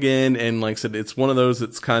watching again, and like I said, it's one of those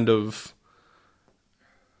that's kind of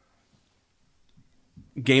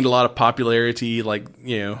gained a lot of popularity. Like,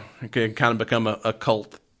 it can kind of become a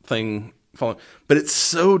cult thing. But it's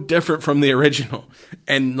so different from the original.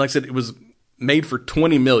 And like I said, it was made for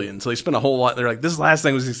 $20 million. So they spent a whole lot. They're like, this last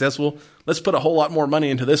thing was successful. Let's put a whole lot more money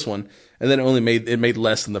into this one. And then it made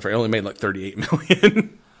less than it only made like $38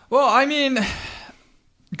 million. Well, I mean,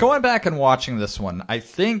 going back and watching this one, I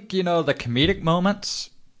think, the comedic moments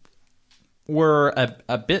were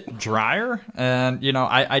a bit drier. And,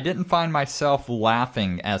 I didn't find myself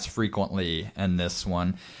laughing as frequently in this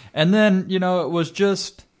one. And then, it was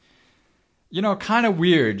just, kind of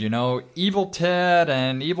weird, Evil Ted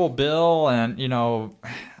and Evil Bill and,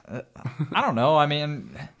 I don't know. I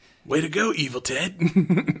mean, way to go, Evil Ted.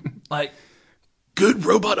 Like, good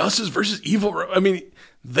robot usses versus evil. I mean,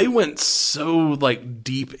 they went so like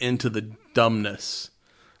deep into the dumbness.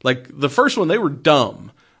 Like the first one, they were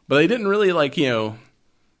dumb, but they didn't really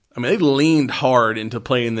they leaned hard into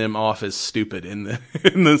playing them off as stupid in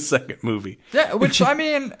the second movie. Yeah, which I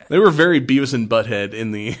mean, they were very Beavis and Butthead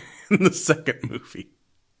in the second movie.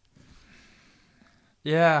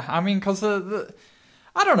 Yeah, I mean, because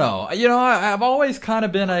I don't know. I've always kind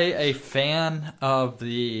of been a fan of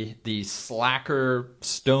the slacker,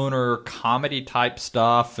 stoner, comedy type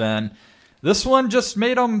stuff, and this one just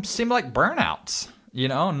made them seem like burnouts.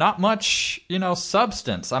 Not much,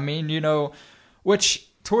 substance. I mean, which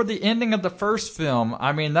toward the ending of the first film,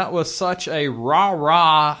 I mean, that was such a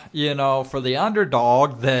rah-rah, for the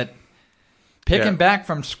underdog that picking back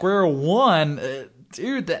from square one,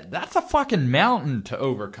 dude, that's a fucking mountain to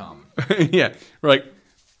overcome. Yeah, like,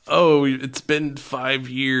 oh, it's been 5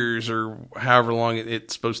 years or however long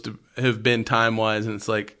it's supposed to have been time-wise, and it's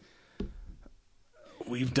like,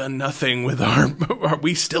 we've done nothing with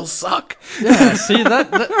we still suck. Yeah, see,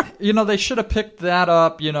 that they should have picked that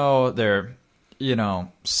up, their,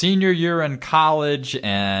 senior year in college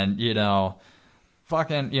and,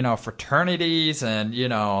 fucking, fraternities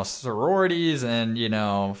and, sororities and,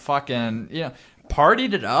 fucking,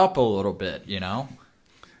 partied it up a little bit,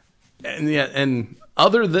 And yeah, and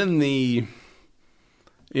other than the,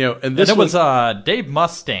 and this was Dave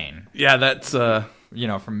Mustaine. Yeah, that's from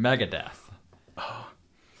Megadeth.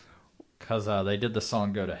 Because they did the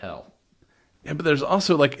song "Go to Hell." Yeah, but there's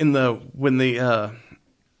also like because I know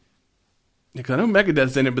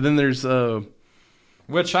Megadeth's in it, but then there's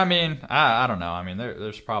which I mean, I don't know. I mean,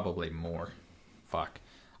 there's probably more. Fuck,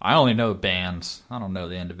 I only know bands. I don't know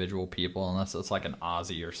the individual people unless it's like an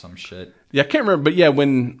Ozzy or some shit. Yeah, I can't remember, but yeah,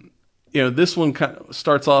 when this one kind of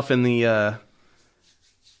starts off in the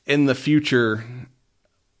future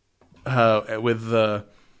with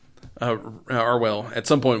Arwell. At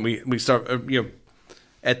some point, we start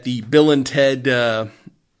at the Bill and Ted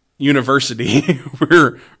University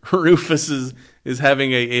where Rufus is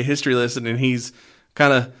having a history lesson, and he's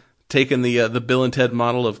kind of taken the Bill and Ted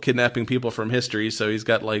model of kidnapping people from history. So he's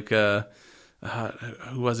got like who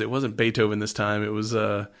was it? It wasn't Beethoven this time. It was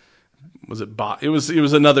it Bach? It was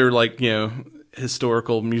another like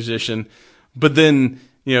historical musician, but then.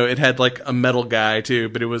 It had like a metal guy too,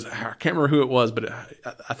 but it was, I can't remember who it was, but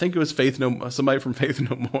I think it was somebody from Faith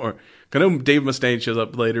No More. I know Dave Mustaine shows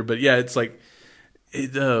up later, but yeah, it's like,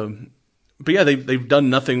 but yeah, they've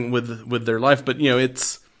done nothing with their life, but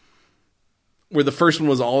it's where the first one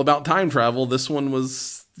was all about time travel. This one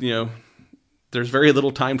was, there's very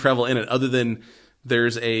little time travel in it other than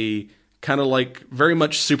there's a kind of like very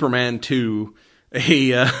much Superman 2,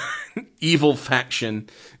 a evil faction,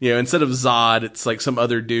 instead of Zod, it's like some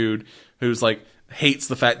other dude who's like hates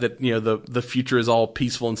the fact that the future is all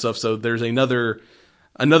peaceful and stuff. So there's another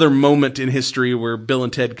moment in history where Bill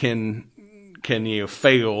and Ted can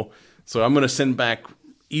fail. So I'm going to send back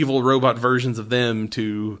evil robot versions of them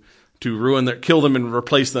to kill them and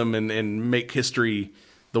replace them and make history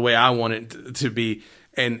the way I want it to be.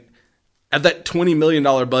 And at that $20 million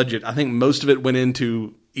budget, I think most of it went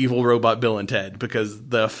into evil robot Bill and Ted, because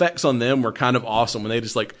the effects on them were kind of awesome when they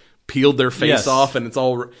just like peeled their face off and it's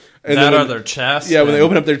all and that or their chest. Yeah, when they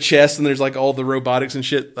open up their chest and there's like all the robotics and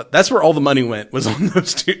shit. That's where all the money went, was on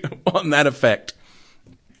those two, on that effect.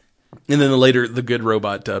 And then the good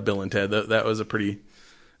robot Bill and Ted. That was a pretty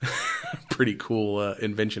cool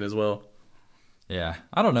invention as well. Yeah,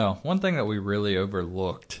 I don't know. One thing that we really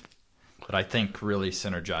overlooked that I think really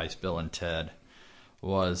synergized Bill and Ted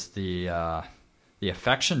was the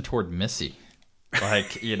affection toward Missy.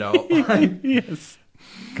 Like, Yes.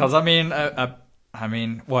 because I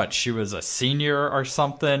mean, what? She was a senior or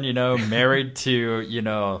something, married to,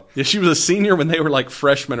 Yeah, she was a senior when they were like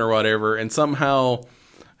freshmen or whatever, and somehow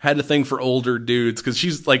had a thing for older dudes because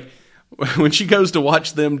she's like, when she goes to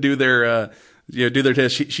watch them do their do their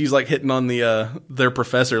test, she's like hitting on their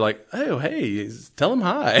professor, like, oh hey, tell him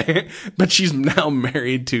hi. But she's now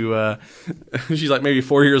married to she's like maybe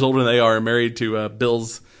 4 years older than they are, married to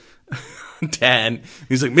Bill's dad.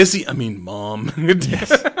 He's like, Mom.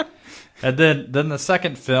 Yes. And then the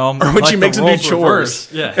second film, or when she makes him do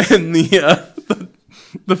chores, yeah, and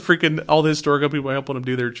the freaking all the historical people helping them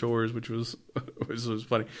do their chores, which was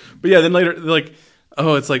funny. But yeah, then later, like,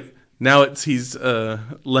 oh, it's like now he's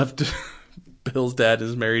left. Bill's dad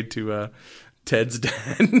is married to Ted's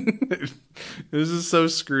dad. This is so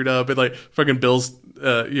screwed up. And like fucking Bill's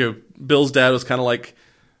dad was kind of like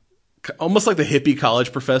almost like the hippie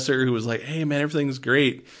college professor who was like, hey man, everything's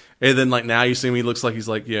great. And then like now you see him, he looks like he's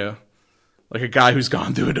like, like a guy who's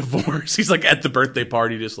gone through a divorce. He's like at the birthday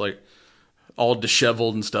party, just like all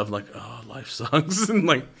disheveled and stuff. Like, oh, life sucks. And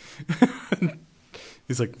like,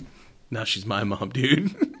 he's like, now she's my mom,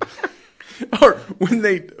 dude. Or when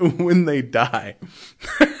they die,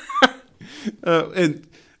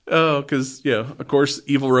 because of course,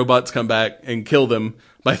 evil robots come back and kill them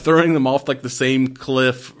by throwing them off like the same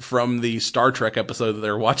cliff from the Star Trek episode that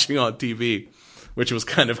they're watching on TV, which was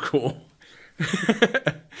kind of cool.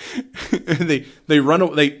 they run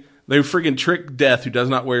away. They freaking trick Death, who does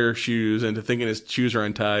not wear shoes, into thinking his shoes are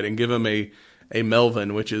untied, and give him a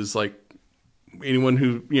Melvin, which is like anyone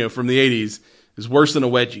who from the 80s. Is worse than a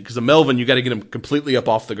wedgie, because a Melvin, you got to get them completely up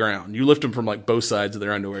off the ground. You lift them from like both sides of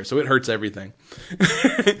their underwear, so it hurts everything.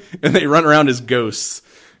 And they run around as ghosts.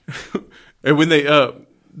 And when they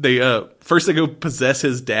first they go possess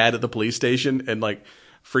his dad at the police station, and like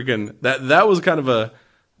freaking that was kind of a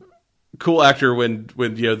cool actor when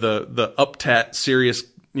the uptat serious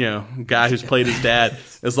guy who's played his dad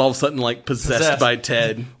is all of a sudden like possessed by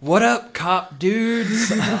Ted. What up, cop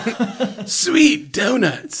dudes? Sweet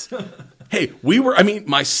donuts. Hey,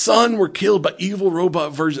 my son were killed by evil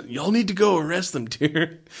robot version. Y'all need to go arrest them,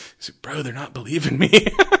 dear. He's like, bro, they're not believing me.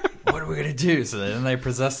 What are we going to do? So then they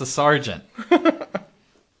possess the sergeant.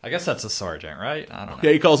 I guess that's a sergeant, right? I don't know.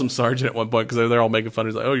 Yeah, he calls him sergeant at one point because they're all making fun.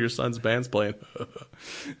 He's like, oh, your son's band's playing.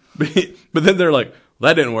 But then they're like, well,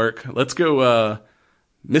 that didn't work. Let's go.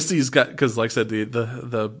 Misty's got, because like I said,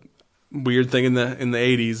 the weird thing in the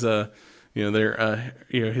 80s,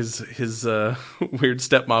 his weird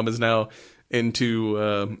stepmom is now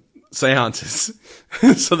into seances.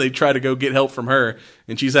 So they try to go get help from her,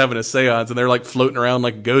 and she's having a seance, and they're like floating around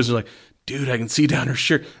like ghosts. They're like, dude, I can see down her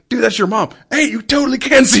shirt. Dude, that's your mom. Hey, you totally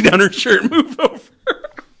can see down her shirt. Move over.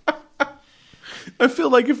 I feel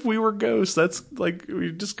like if we were ghosts, that's like,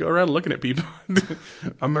 we just go around looking at people.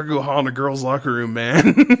 I'm going to go haunt a girl's locker room,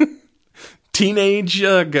 man. Teenage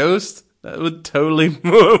ghost? That would totally...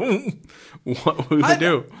 What would they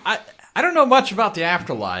do? I don't know much about the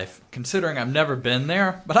afterlife, considering I've never been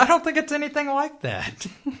there, but I don't think it's anything like that.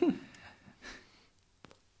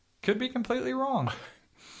 Could be completely wrong.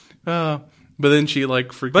 But then she like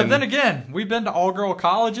freaking... But then again, we've been to all-girl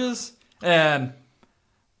colleges, and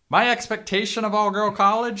my expectation of all-girl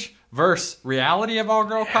college versus reality of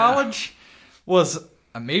all-girl college was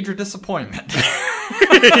a major disappointment.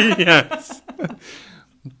 Yes.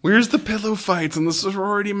 Where's the pillow fights and the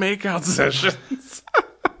sorority makeout sessions?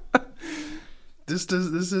 This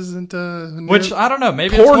isn't which I don't know.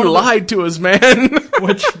 Maybe porn lied to us, man.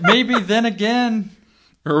 Which maybe then again,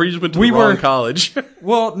 or we just went to the wrong college.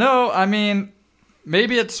 Well, no, I mean,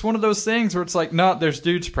 maybe it's one of those things where it's like, no, there's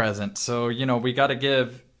dudes present, so we got to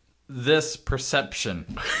give this perception.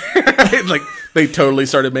 Like they totally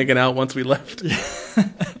started making out once we left.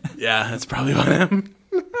 Yeah, that's probably what happened.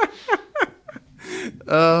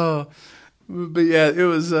 Oh, but yeah, it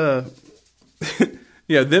was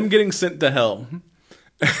yeah, them getting sent to hell.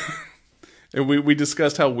 And we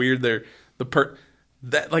discussed how weird that,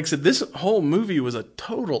 like I said, this whole movie was a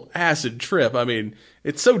total acid trip. I mean,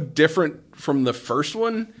 it's so different from the first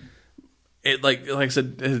one. It like I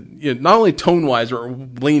said, not only tone wise, or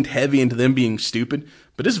leaned heavy into them being stupid,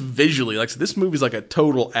 but just visually, like I said, this movie's like a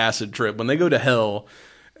total acid trip when they go to hell.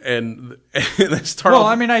 And they start. Well,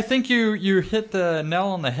 I mean, I think you hit the nail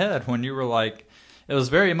on the head when you were like, it was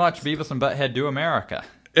very much Beavis and Butthead Do America.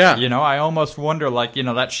 Yeah. I almost wonder, like,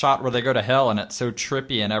 that shot where they go to hell and it's so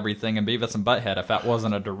trippy and everything in Beavis and Butthead, if that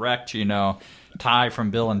wasn't a direct, tie from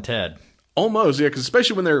Bill and Ted. Almost, yeah, because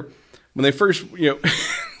especially when they first,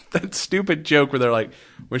 that stupid joke where they're like,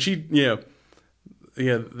 when she,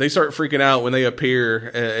 they start freaking out when they appear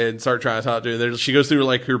and start trying to talk to her. She goes through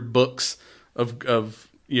like her books of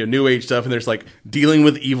New Age stuff, and there's like dealing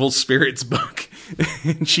with evil spirits book,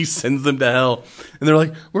 and she sends them to hell, and they're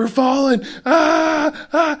like, "We're falling,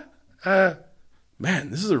 man,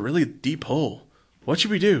 this is a really deep hole. What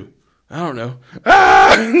should we do? I don't know."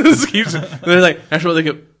 This keeps, and they're like, after what they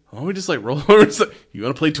go, why don't we just like roll over? You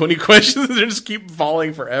want to play 20 questions? And they just keep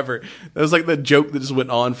falling forever. That was like the joke that just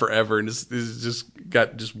went on forever, and this just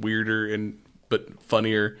got just weirder but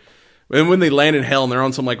funnier. And when they land in hell and they're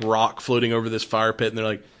on some like rock floating over this fire pit, and they're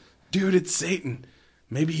like, "Dude, it's Satan.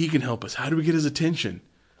 Maybe he can help us. How do we get his attention?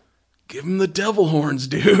 Give him the devil horns,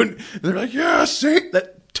 dude." And they're like, "Yeah, Satan."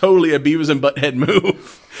 That totally a Beavis and Butthead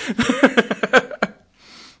move.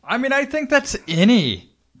 I mean, I think that's any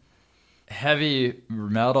heavy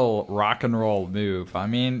metal rock and roll move. I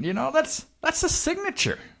mean, that's a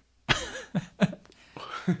signature.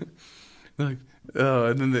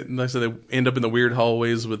 And then like I said, they end up in the weird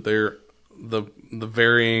hallways with the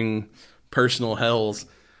varying personal hells,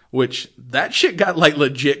 which that shit got like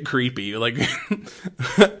legit creepy. Like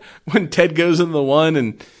when Ted goes in the one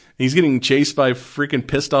and he's getting chased by freaking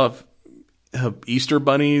pissed off Easter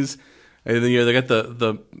bunnies, and then they got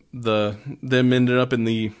them ended up in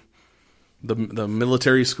the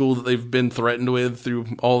military school that they've been threatened with through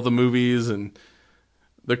all the movies, and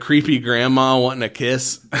the creepy grandma wanting a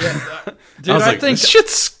kiss. Yeah. Dude, I was like, I think this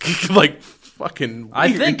shit's like fucking weird.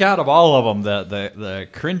 I think out of all of them, the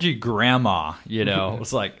cringy grandma,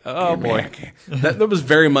 was like, oh boy. That was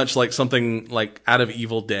very much like something like out of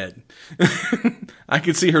Evil Dead. I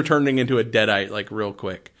could see her turning into a Deadite like real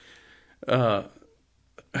quick. So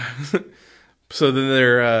then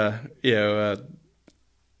they're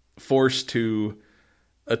forced to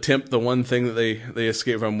attempt the one thing that they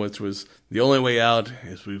escaped from, which was the only way out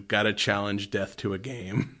is we've got to challenge death to a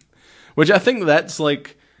game. Which I think that's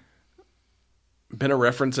like been a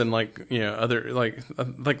reference in like other like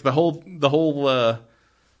the whole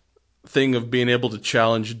thing of being able to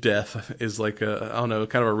challenge death is like I don't know,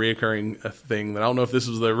 kind of a reoccurring thing. That I don't know if this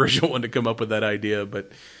was the original one to come up with that idea,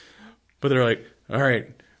 but they're like, all right,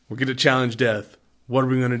 we're going to challenge death. What are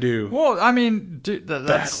we going to do? Well, I mean, dude,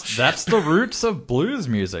 that's the roots of blues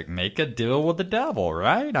music. Make a deal with the devil,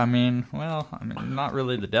 right? I mean, not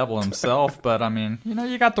really the devil himself, but I mean,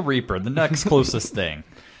 you got the Reaper, the next closest thing.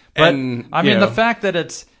 But and, I mean, the fact that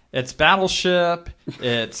it's Battleship,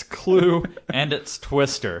 it's Clue, and it's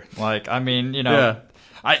Twister. Like, I mean,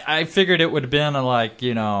 I figured it would have been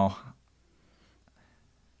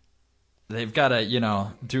they've got to,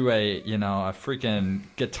 do a freaking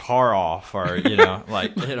guitar off, or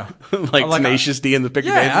like Tenacious D and the Pick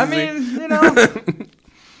yeah, I mean,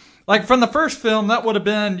 like from the first film, that would have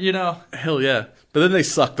been, hell yeah. But then they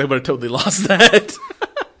sucked. They would have totally lost that.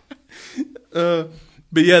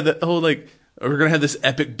 But yeah, the whole like we're gonna have this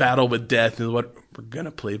epic battle with death, and what we're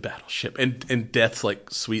gonna play Battleship, and death's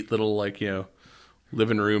like sweet little like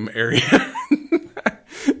living room area.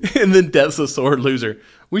 And then death's a sore loser.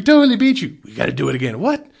 We totally beat you. We got to do it again.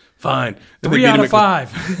 What? Fine. 3 out of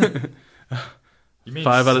 5. You mean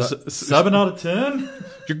 5 out of 7 out of 10?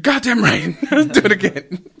 You're goddamn right. Let's do it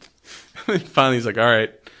again. And finally, he's like, all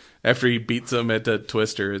right. After he beats him at the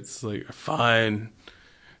Twister, it's like, fine.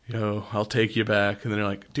 I'll take you back. And then they're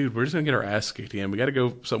like, dude, we're just going to get our ass kicked again. We got to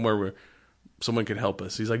go somewhere where someone can help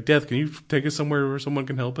us. He's like, Death, can you take us somewhere where someone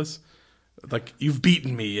can help us? Like, you've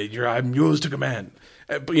beaten me. I'm yours to command.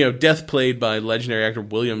 But, Death played by legendary actor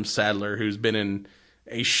William Sadler, who's been in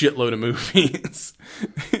a shitload of movies.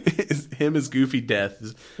 Him as Goofy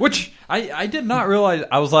Death. Which, I did not realize.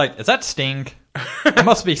 I was like, is that Sting? It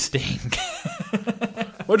must be Sting.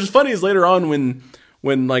 Which is funny is later on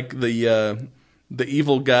when like the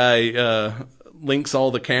evil guy links all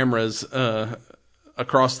the cameras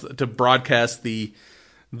across to broadcast the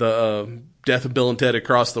death of Bill and Ted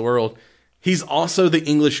across the world. He's also the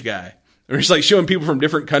English guy. Or he's like showing people from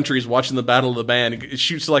different countries watching the Battle of the Band. It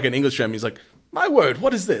shoots like an English film. He's like, my word,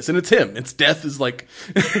 what is this? And it's him. It's Death is like,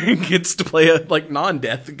 gets to play a like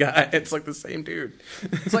non-death guy. It's like the same dude.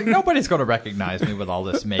 It's like, nobody's going to recognize me with all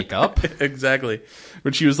this makeup. Exactly.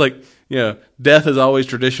 But she was like, Death is always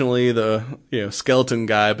traditionally the, skeleton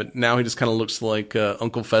guy, but now he just kind of looks like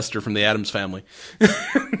Uncle Fester from the Addams Family.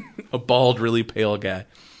 A bald, really pale guy.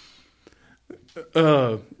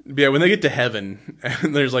 Yeah, when they get to heaven,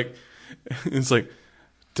 and there's like, it's like,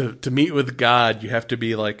 to meet with God, you have to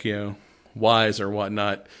be like, wise or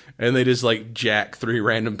whatnot. And they just like jack 3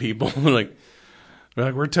 random people. like,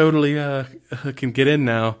 we're totally, can get in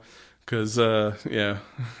now. Cause,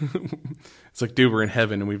 It's like, dude, we're in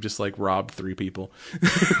heaven and we've just like robbed 3 people.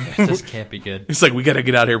 This can't be good. It's like, we got to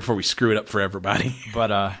get out of here before we screw it up for everybody.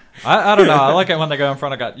 But I don't know. I like it when they go in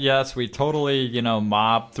front of God. Yes, we totally,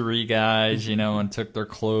 mobbed 3 guys, and took their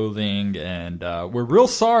clothing, and we're real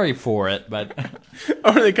sorry for it. But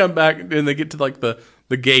or they come back and they get to like the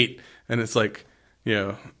gate, and it's like,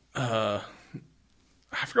 I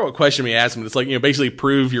forgot what question we asked him. It's like, basically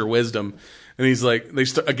prove your wisdom. And he's like, they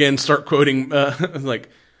start quoting, it's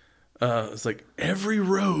like, every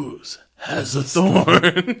rose has a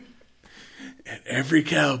thorn, and every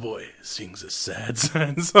cowboy sings a sad,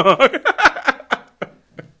 sad song.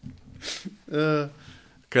 I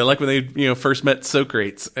like when they, first met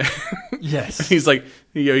Socrates. yes, he's like,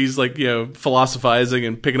 philosophizing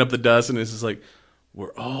and picking up the dust, and it's just like,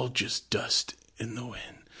 we're all just dust in the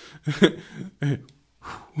wind.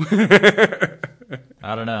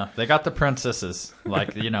 I don't know. They got the princesses,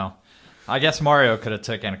 like, I guess Mario could have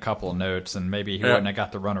taken a couple of notes, and maybe he wouldn't have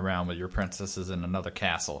got to run around with your princesses in another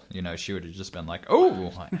castle. She would have just been like,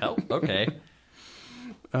 "Oh, hell, okay."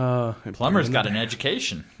 Plumber's got an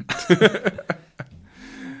education.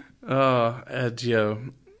 Joe.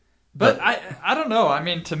 But I don't know. I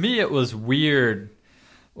mean, to me, it was weird,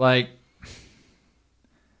 like,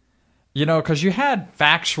 because you had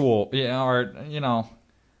factual,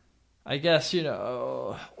 I guess,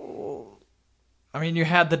 I mean, you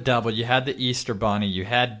had the devil, you had the Easter Bunny, you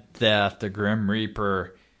had Death, the Grim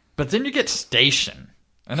Reaper, but then you get Station,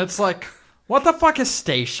 and it's like, what the fuck is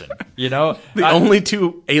Station? The only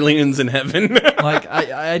 2 aliens in heaven. Like,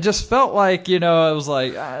 I just felt like, it was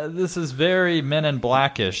like, this is very Men in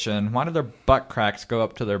Blackish, and why do their butt cracks go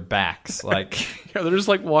up to their backs? Like, they're just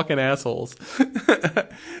like walking assholes.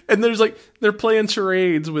 And there's like, they're playing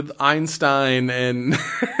charades with Einstein and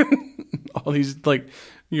all these like,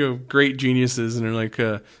 great geniuses, and they're like,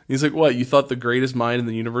 he's like, what, you thought the greatest mind in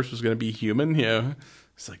the universe was going to be human?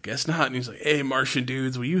 It's like, guess not. And he's like, hey, Martian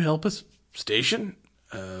dudes, will you help us? Station?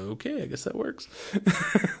 Okay, I guess that works.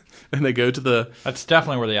 And they go to That's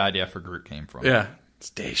definitely where the idea for Groot came from. Yeah.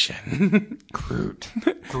 Station. Groot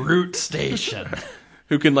Station.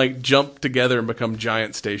 Who can like jump together and become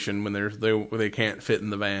Giant Station when they can't fit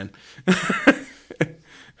in the van.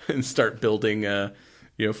 And start building,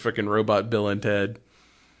 freaking robot Bill and Ted.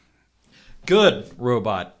 Good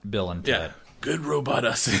robot Bill and Ted. Yeah, good robot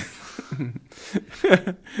us.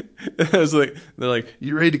 I was like, they're like,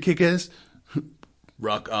 you ready to kick ass?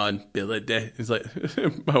 Rock on, Bill and Ted. He's like,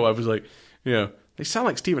 my wife was like, they sound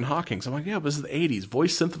like Stephen Hawking. So I'm like, yeah, but this is the 80s.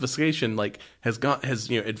 Voice synthesification has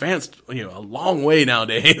advanced a long way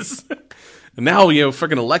nowadays. And now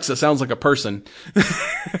freaking Alexa sounds like a person.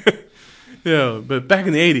 But back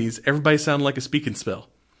in the 80s, everybody sounded like a speaking spell.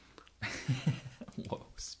 Whoa,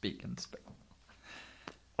 speaking spell.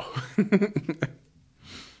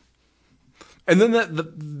 And then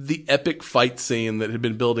the epic fight scene that had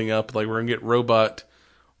been building up, like we're gonna get robot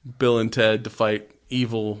Bill and Ted to fight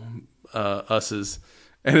evil us's,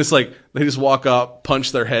 and it's like they just walk up,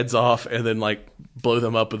 punch their heads off, and then like blow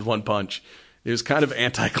them up with one punch. It was kind of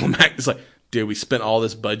anticlimactic. It's like, dude, we spent all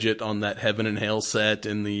this budget on that Heaven and Hell set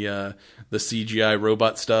and the CGI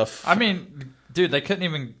robot stuff. I mean, dude, they couldn't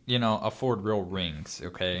even, afford real rings,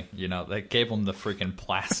 okay? They gave them the freaking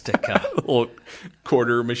plastic. Little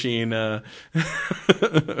quarter machine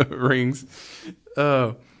rings.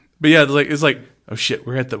 But yeah, it's like, oh shit,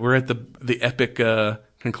 we're at the epic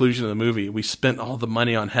conclusion of the movie. We spent all the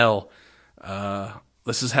money on hell.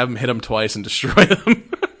 Let's just have them hit them twice and destroy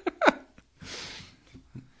them.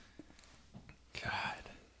 God.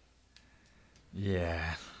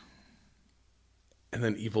 Yeah. And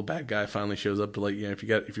then evil bad guy finally shows up to like,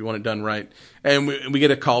 if you want it done right. And we get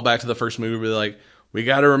a call back to the first movie where they're like, we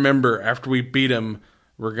got to remember, after we beat him,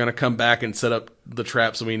 we're going to come back and set up the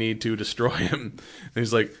traps we need to destroy him. And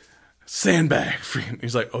he's like, sandbag.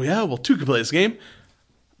 He's like, oh yeah, well, 2 can play this game.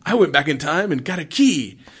 I went back in time and got a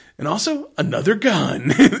key. And also another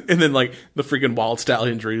gun. And then like the freaking Wild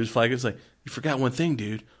Stallions Raiders flag is like, you forgot one thing,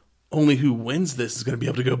 dude. Only who wins this is going to be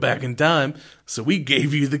able to go back in time. So we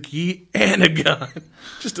gave you the key and a gun.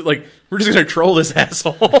 We're just going to troll this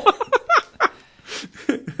asshole.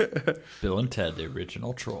 Bill and Ted, the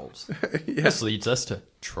original trolls. Yeah. This leads us to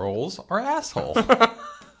trolls or asshole.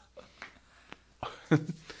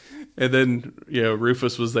 And then,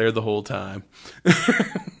 Rufus was there the whole time.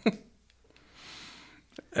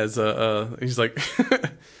 As he's like,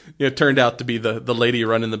 it turned out to be the lady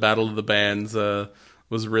running the Battle of the Bands,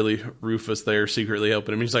 was really Rufus there secretly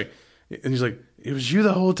helping him. He's like, it was you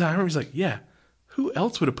the whole time? He's like, yeah. Who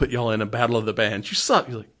else would have put y'all in a Battle of the Bands? You suck.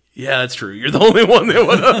 He's like, yeah, that's true. You're the only one that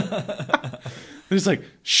would have. And he's like,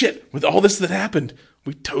 shit, with all this that happened,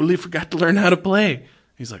 we totally forgot to learn how to play.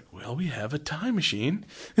 He's like, well, we have a time machine.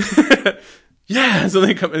 Yeah. So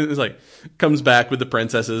they comes back with the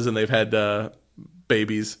princesses, and they've had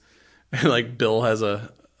babies. And like Bill has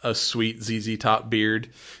a sweet ZZ Top beard,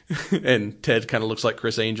 and Ted kind of looks like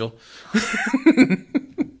Chris Angel.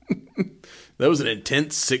 That was an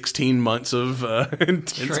intense 16 months of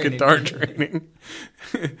intense guitar training.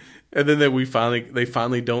 And then they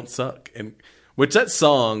finally don't suck. And which that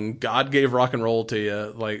song, God Gave Rock and Roll to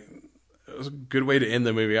You, like, it was a good way to end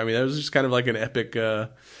the movie. I mean, that was just kind of like an epic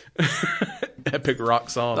epic rock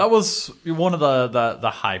song. That was one of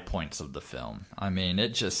the high points of the film. I mean,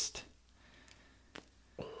 it just,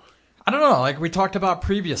 I don't know, like we talked about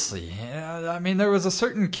previously. I mean, there was a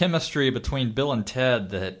certain chemistry between Bill and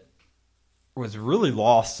Ted that was really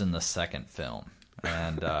lost in the second film.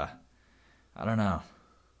 And I don't know.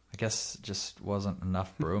 I guess it just wasn't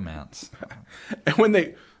enough bromance. And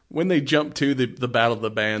when they jump to the Battle of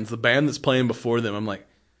the Bands, the band that's playing before them, I'm like,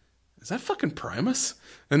 is that fucking Primus?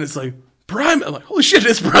 And it's like, Primus. I'm like, holy shit,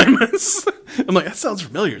 it's Primus. I'm like, that sounds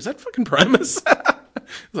familiar. Is that fucking Primus? I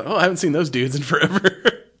was like, oh, I haven't seen those dudes in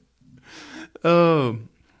forever. And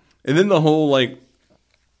then the whole, like,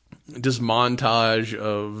 just montage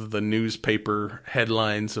of the newspaper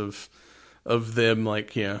headlines of them,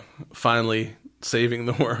 like, you know, finally saving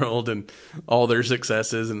the world and all their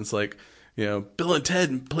successes. And it's like, you know, Bill and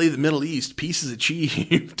Ted play the Middle East. Peace is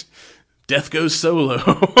achieved. Death goes solo.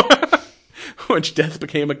 Which Death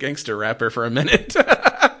became a gangster rapper for a minute.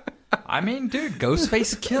 I mean, dude,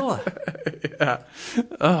 Ghostface Killer. Yeah.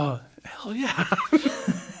 Oh, hell yeah.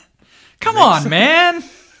 Come on, man.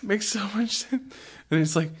 Makes so much sense. And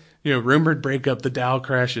it's like, you know, rumored breakup, the Dow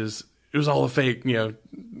crashes. It was all a fake, you know,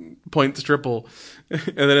 points triple. And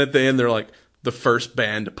then at the end, they're like, the first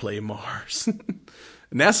band to play Mars.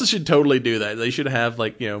 NASA should totally do that. They should have,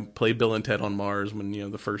 like, you know, play Bill and Ted on Mars when, you know,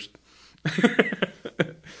 the first...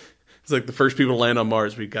 It's like the first people to land on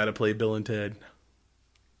Mars, we got to play Bill and Ted.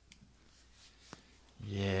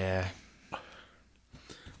 Yeah.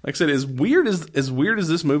 Like I said, as weird as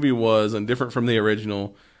this movie was and different from the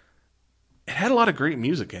original, it had a lot of great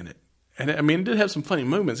music in it. And I mean, it did have some funny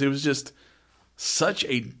moments. It was just such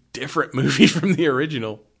a different movie from the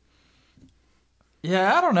original.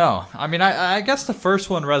 Yeah, I don't know. I mean, I guess the first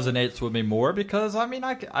one resonates with me more because, I mean,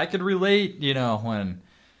 I could relate, you know, when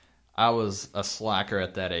I was a slacker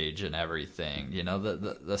at that age and everything. You know,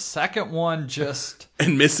 the second one just...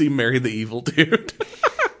 And Missy married the evil dude.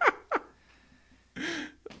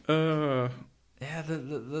 Yeah,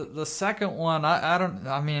 the second one,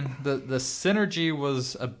 I mean, the synergy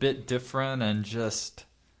was a bit different and just...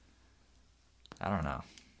 I don't know.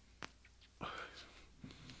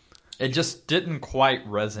 It just didn't quite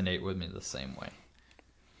resonate with me the same way.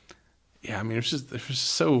 Yeah, I mean, it was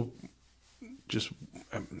so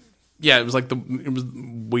yeah, it was like it was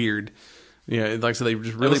weird. Yeah, like I said, they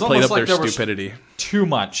just really played up like their stupidity. Too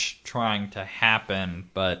much trying to happen,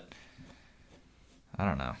 but I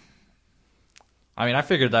don't know. I mean, I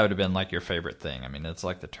figured that would have been like your favorite thing. I mean, it's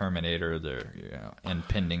like the Terminator, the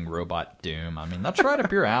impending robot doom. I mean, that's right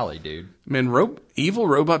up your alley, dude. Man, evil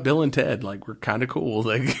robot Bill and Ted, like, we're kind of cool.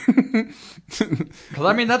 Like, because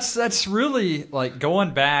I mean, that's really like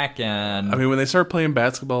going back and. I mean, when they start playing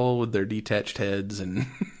basketball with their detached heads and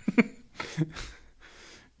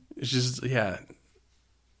it's just yeah.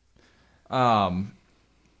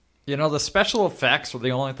 You know, the special effects were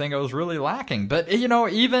the only thing I was really lacking. But you know,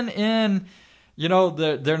 even in. You know,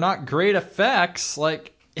 they're not great effects.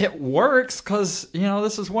 Like, it works because, you know,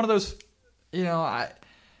 this is one of those, you know,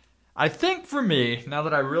 I think for me, now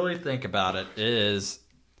that I really think about it, is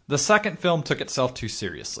the second film took itself too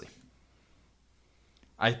seriously.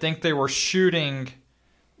 I think they were shooting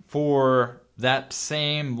for that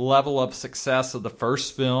same level of success of the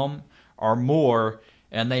first film or more,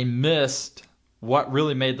 and they missed what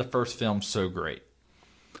really made the first film so great.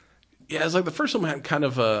 Yeah, it's like the first one had kind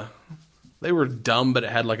of a... They were dumb, but it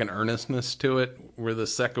had like an earnestness to it, where the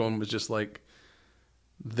second one was just like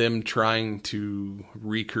them trying to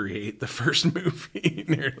recreate the first movie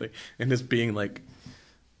nearly, and just being like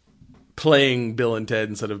playing Bill and Ted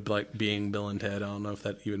instead of like being Bill and Ted. I don't know if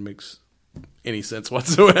that even makes any sense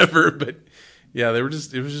whatsoever, but yeah, it was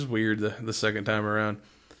just weird the second time around.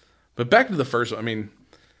 But back to the first one. I mean,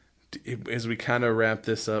 as we kind of wrap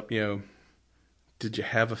this up, you know, did you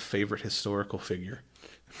have a favorite historical figure?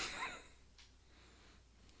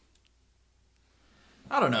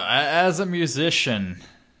 I don't know. As a musician,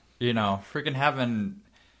 you know, freaking having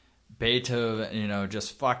Beethoven, you know,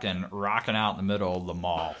 just fucking rocking out in the middle of the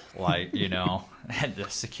mall. Like, you know, and the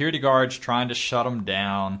security guards trying to shut him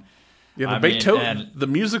down. Yeah, the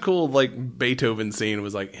musical like Beethoven scene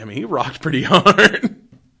was like, I mean, he rocked pretty hard.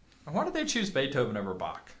 Why did they choose Beethoven over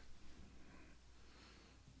Bach?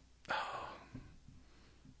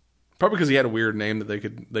 Probably because he had a weird name that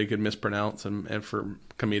they could mispronounce and for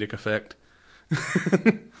comedic effect.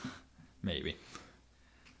 Maybe.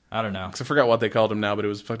 I don't know. I forgot what they called him now, but it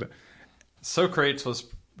was fucked up. Socrates was,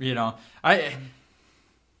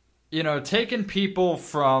 taking people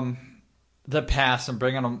from the past and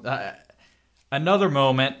bringing them. Another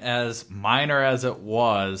moment, as minor as it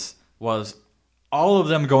was all of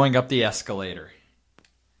them going up the escalator.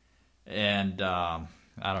 And I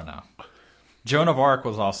don't know. Joan of Arc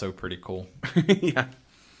was also pretty cool. Yeah.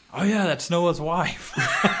 Oh yeah, that's Noah's wife.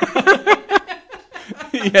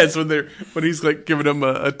 Yes, when he's like giving him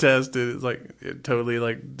a test, and it's like totally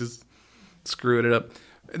like just screwing it up.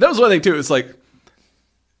 That was one thing too. It's like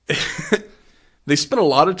they spent a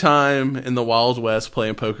lot of time in the Wild West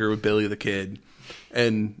playing poker with Billy the Kid,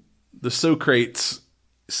 and the Socrates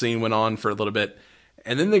scene went on for a little bit,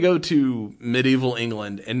 and then they go to medieval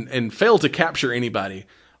England and fail to capture anybody.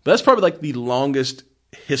 But that's probably like the longest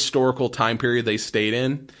historical time period they stayed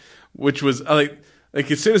in, which was like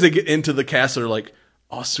as soon as they get into the castle, they're like,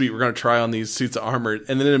 oh sweet, we're gonna try on these suits of armor,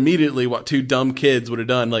 and then immediately what two dumb kids would have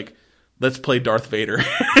done, like, let's play Darth Vader.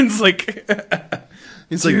 It's like,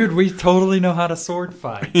 dude, we totally know how to sword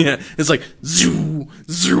fight. Yeah, it's like zoo,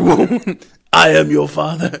 zoo. I am your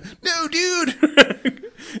father. No, dude.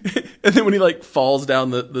 And then when he like falls down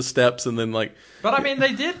the steps, and then like, but I mean,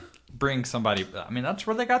 they did bring somebody. I mean, that's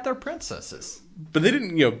where they got their princesses. But they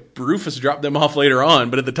didn't, Rufus dropped them off later on.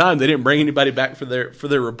 But at the time, they didn't bring anybody back for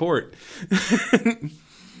their report. And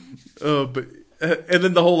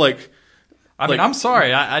then the whole like, I mean, I'm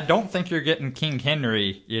sorry, I don't think you're getting King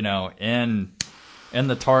Henry, in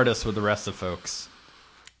the TARDIS with the rest of folks.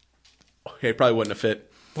 Okay, it probably wouldn't have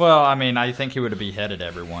fit. Well, I mean, I think he would have beheaded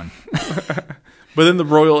everyone. But then the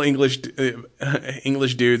Royal English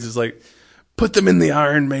dudes is like, put them in the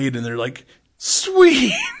Iron Maiden, and they're like,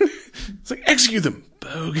 sweet. It's like, execute them,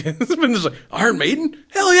 bogus. And it's like, Iron Maiden?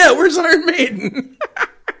 Hell yeah, where's Iron Maiden?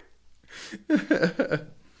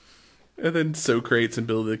 And then Socrates and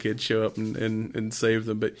Billy the Kid show up and save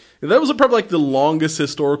them. But that was probably like the longest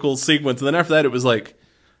historical sequence. And then after that, it was like,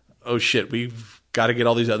 oh shit, we've got to get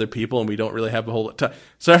all these other people, and we don't really have a whole lot of time.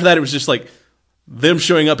 So after that, it was just like them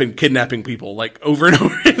showing up and kidnapping people, like over and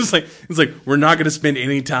over. It's like we're not going to spend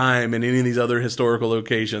any time in any of these other historical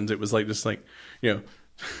locations. It was like just like,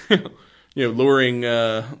 luring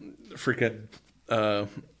freaking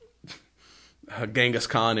Genghis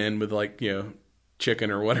Khan in with like,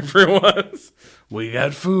 chicken or whatever it was. We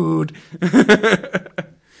got food.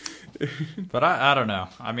 But I don't know.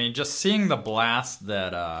 I mean, just seeing the blast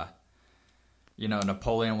that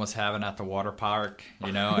Napoleon was having at the water park,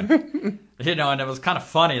 and and it was kind of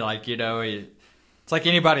funny, like, it's like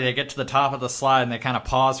anybody, they get to the top of the slide and they kind of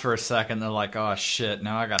pause for a second. They're like, oh shit,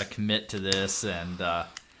 now I got to commit to this. And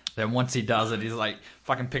then once he does it, he's like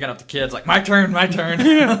fucking picking up the kids, like, my turn.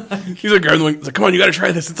 Yeah. He's like, he's like, come on, you got to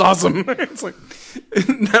try this. It's awesome. It's like,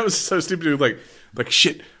 that was so stupid. Like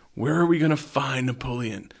shit, where are we going to find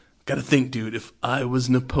Napoleon? Got to think, dude, if I was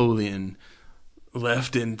Napoleon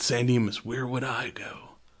left in San Dimas, where would I go?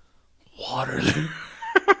 Waterloo.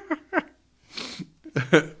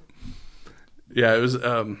 Yeah, it was,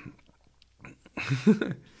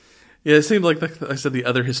 yeah, it seemed like I said, the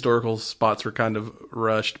other historical spots were kind of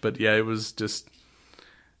rushed, but yeah, it was just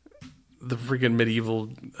the freaking medieval,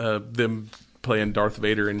 them playing Darth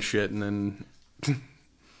Vader and shit, and then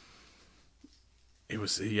it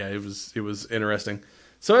was interesting.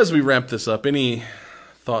 So as we wrap this up, any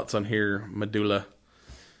thoughts on here, Medulla?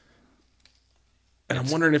 And I'm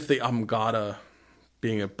wondering if the Amgata,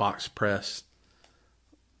 being a box press,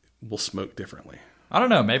 will smoke differently. I don't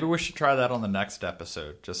know. Maybe we should try that on the next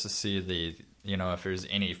episode, just to see if there's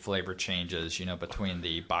any flavor changes, between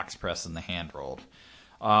the box press and the hand rolled.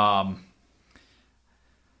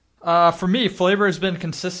 For me, flavor has been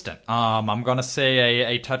consistent. I'm gonna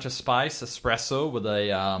say a touch of spice, espresso with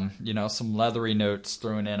a some leathery notes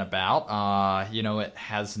thrown in about. It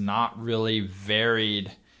has not really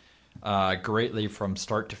varied greatly from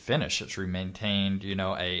start to finish. It's maintained,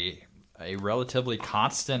 a relatively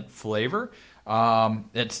constant flavor.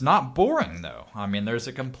 It's not boring though. I mean, there's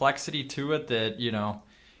a complexity to it that,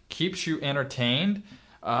 keeps you entertained.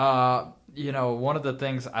 One of the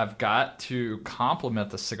things I've got to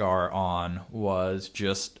compliment the cigar on was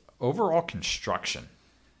just overall construction.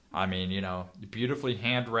 I mean, beautifully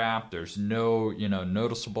hand wrapped. There's no,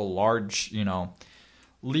 noticeable large,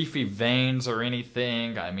 leafy veins or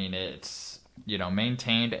anything. I mean, it's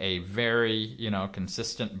maintained a very,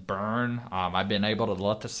 consistent burn. I've been able to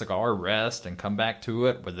let the cigar rest and come back to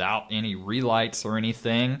it without any relights or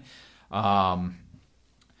anything. There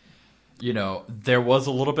was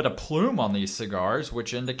a little bit of plume on these cigars,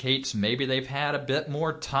 which indicates maybe they've had a bit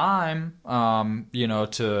more time,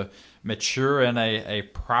 to mature in a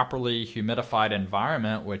properly humidified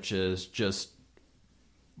environment, which is just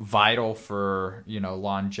vital for,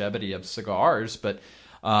 longevity of cigars. But,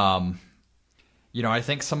 I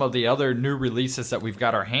think some of the other new releases that we've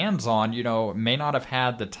got our hands on, may not have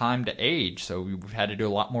had the time to age. So we've had to do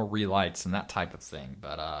a lot more relights and that type of thing.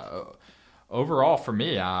 But overall, for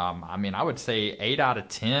me, I would say 8 out of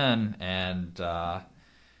 10. And,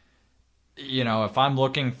 if I'm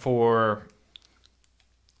looking for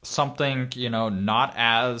something, not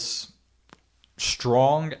as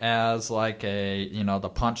strong as like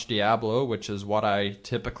the Punch Diablo, which is what I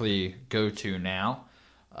typically go to now.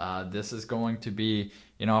 This is going to be,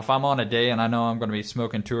 if I'm on a day and I know I'm going to be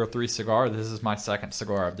smoking 2 or 3 cigars, this is my second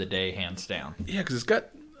cigar of the day, hands down. Yeah, because it's got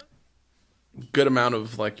good amount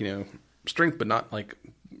of strength, but not like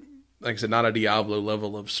I said, not a Diablo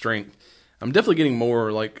level of strength. I'm definitely getting more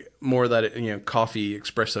of that coffee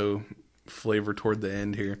espresso flavor toward the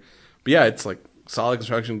end here. But yeah, it's like solid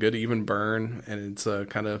construction, good even burn, and it's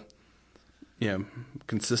kind of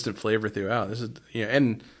consistent flavor throughout. This is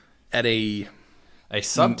and at a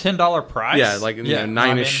sub $10 price. Yeah, like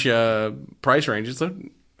 9-ish price range. It's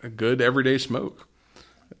a good everyday smoke.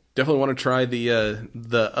 Definitely want to try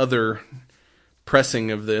the other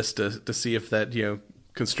pressing of this to see if that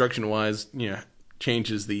construction wise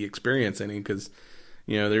changes the experience any, because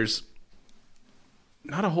there's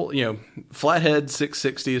not a whole Flathead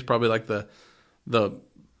 660 is probably like the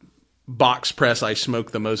box press I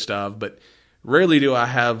smoke the most of, but rarely do I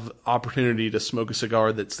have opportunity to smoke a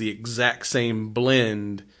cigar that's the exact same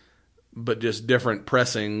blend but just different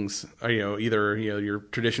pressings, either your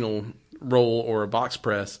traditional roll or a box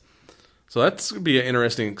press. So that's going to be an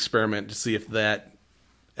interesting experiment to see if that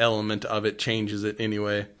element of it changes it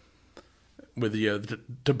anyway, with the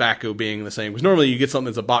tobacco being the same. Because normally you get something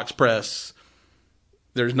that's a box press,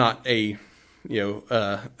 there's not a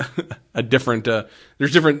a different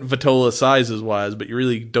there's different vitola sizes wise, but you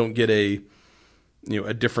really don't get a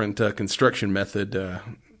different construction method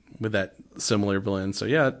with that similar blend. So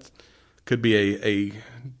yeah, it could be a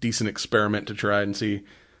decent experiment to try and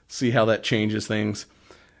see how that changes things.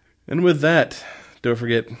 And with that, don't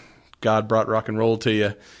forget, God brought rock and roll to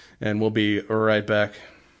you, and we'll be right back.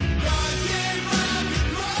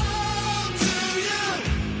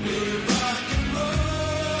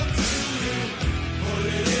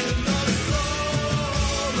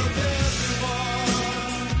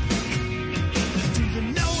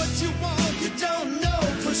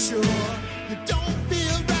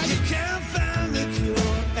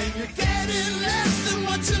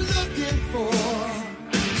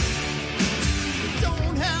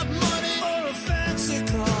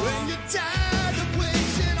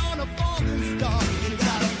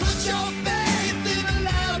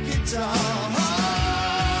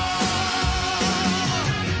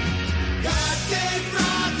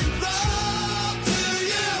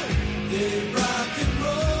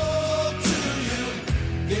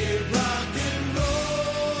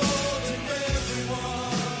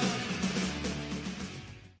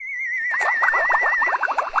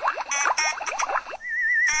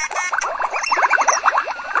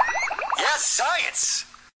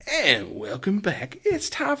 And welcome back. It's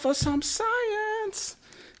time for some science.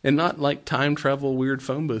 And not like time travel weird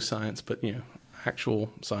phone booth science, but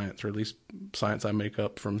actual science, or at least science I make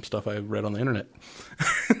up from stuff I've read on the internet.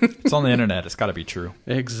 It's on the internet. It's got to be true.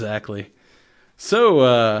 Exactly. So,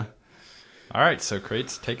 all right, so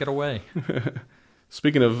Crates, take it away.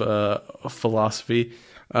 Speaking of philosophy,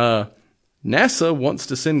 NASA wants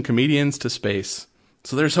to send comedians to space.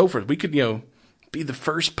 So there's hope for it. We could, be the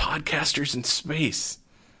first podcasters in space.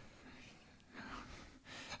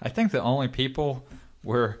 I think the only people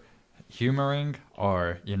we're humoring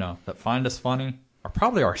or, that find us funny are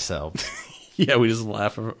probably ourselves. Yeah, we just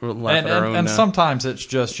laugh at our own. And sometimes it's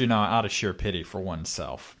just, out of sheer pity for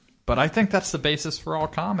oneself. But I think that's the basis for all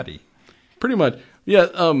comedy. Pretty much.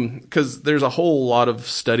 Yeah, because there's a whole lot of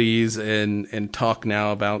studies and talk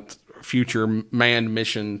now about future manned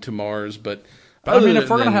mission to Mars, but I mean, if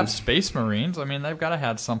we're going to have space marines, they've got to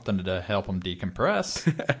have something to help them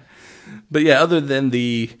decompress. But yeah, other than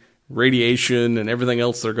the radiation and everything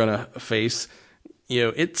else they're going to face,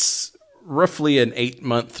 it's roughly an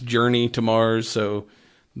 8-month journey to Mars. So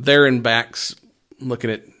there and back's looking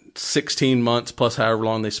at 16 months plus however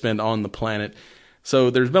long they spend on the planet. So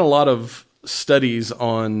there's been a lot of studies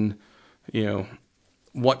on,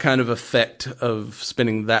 what kind of effect of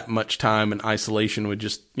spending that much time in isolation with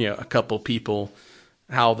just, a couple people,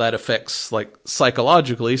 how that affects like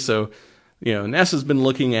psychologically. So, NASA's been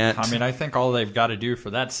looking at. I mean, I think all they've got to do for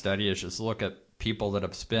that study is just look at people that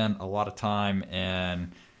have spent a lot of time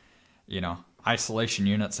in, isolation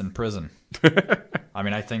units in prison. I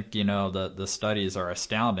mean, I think, the studies are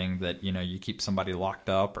astounding that, you keep somebody locked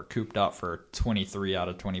up or cooped up for 23 out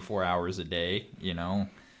of 24 hours a day,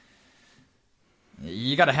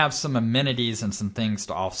 You got to have some amenities and some things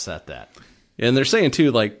to offset that. And they're saying,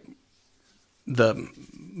 too, like, the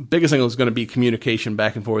biggest thing is going to be communication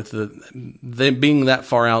back and forth. Them being that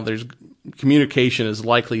far out, communication is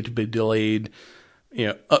likely to be delayed,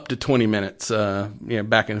 up to 20 minutes,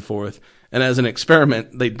 back and forth. And as an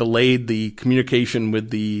experiment, they delayed the communication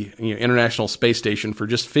with the International Space Station for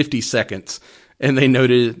just 50 seconds. And they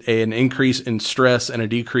noted an increase in stress and a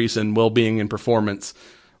decrease in well-being and performance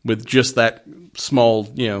with just that small,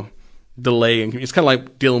 delay. And it's kind of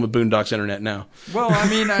like dealing with Boondocks Internet now. Well, I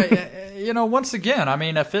mean, once again, I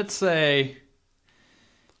mean, if it's you're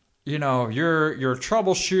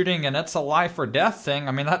troubleshooting and it's a life or death thing,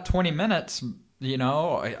 I mean, that 20 minutes,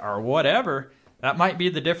 or whatever, that might be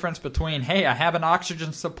the difference between, hey, I have an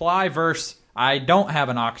oxygen supply versus I don't have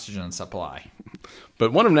an oxygen supply.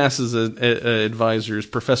 But one of NASA's advisors,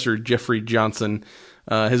 Professor Jeffrey Johnson,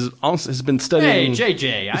 has been studying. Hey,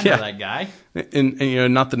 JJ, I know that guy.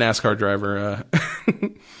 And not the NASCAR driver,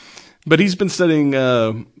 but he's been studying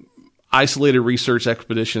isolated research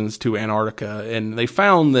expeditions to Antarctica, and they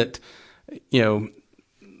found that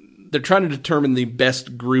they're trying to determine the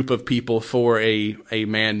best group of people for a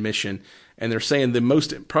manned mission, and they're saying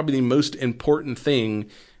probably the most important thing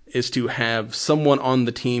is to have someone on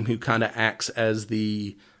the team who kind of acts as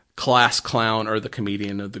the class clown or the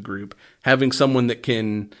comedian of the group. Having someone that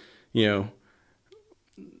can,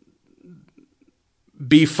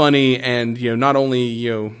 be funny and, not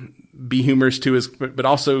only, be humorous to us, but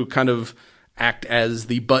also kind of act as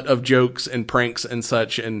the butt of jokes and pranks and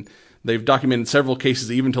such. And they've documented several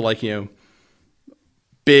cases, even to like,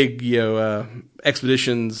 big,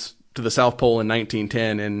 expeditions to the South Pole in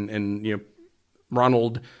 1910 and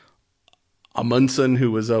Ronald Amundsen,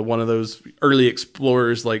 who was one of those early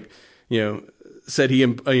explorers, said he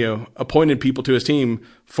appointed people to his team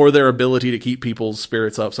for their ability to keep people's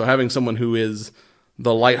spirits up. So having someone who is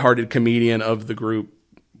the lighthearted comedian of the group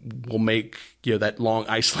will make that long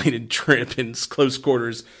isolated trip in close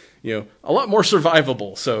quarters a lot more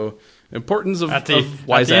survivable. So importance of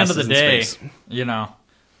wise asses in space.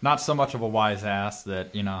 Not so much of a wise ass that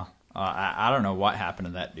I don't know what happened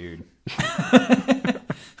to that dude.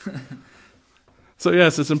 So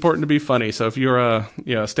yes, it's important to be funny. So if you're a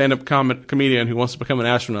stand-up comedian who wants to become an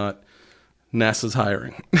astronaut, NASA's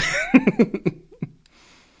hiring.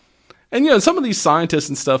 And some of these scientists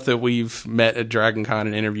and stuff that we've met at DragonCon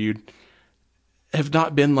and interviewed have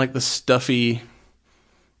not been like the stuffy,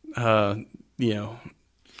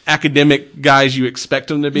 academic guys you expect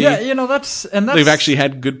them to be. Yeah, that's they've actually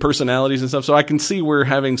had good personalities and stuff. So I can see where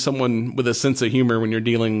having someone with a sense of humor when you're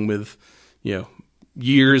dealing with,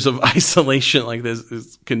 years of isolation like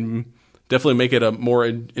this can definitely make it a more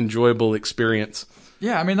enjoyable experience.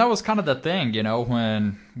 Yeah, I mean, that was kind of the thing,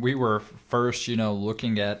 when we were first,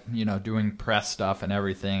 looking at, doing press stuff and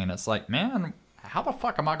everything. And it's like, man, how the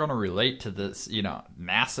fuck am I going to relate to this,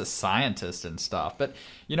 NASA scientist and stuff? But,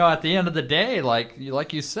 at the end of the day, like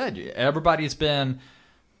you said, everybody's been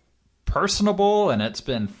personable and it's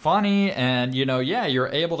been funny. And, you're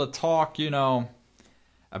able to talk,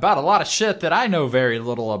 about a lot of shit that I know very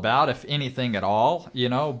little about, if anything at all,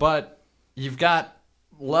 but you've got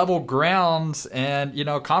level grounds and,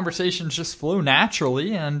 conversations just flow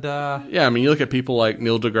naturally. And, yeah, I mean, you look at people like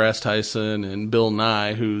Neil deGrasse Tyson and Bill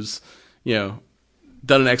Nye, who's,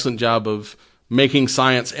 done an excellent job of making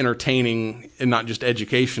science entertaining and not just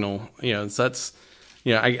educational. So that's,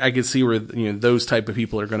 I could see where, those type of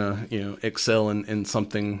people are going to, excel in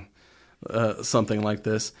something like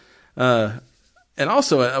this. And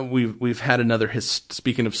also, we've had another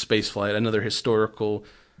speaking of spaceflight, another historical,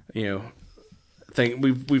 thing.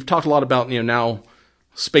 We've talked a lot about now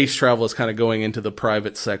space travel is kind of going into the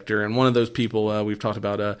private sector, and one of those people we've talked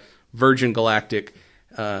about, Virgin Galactic,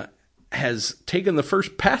 has taken the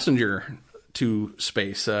first passenger to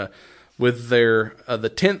space with their the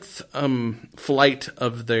 10th flight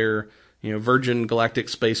of their Virgin Galactic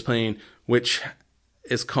space plane, which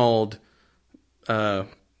is called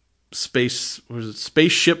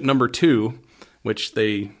Spaceship number 2, which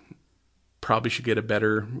they probably should get a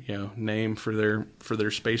better name for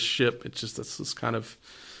their spaceship. It's just that's kind of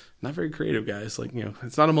not very creative, guys. Like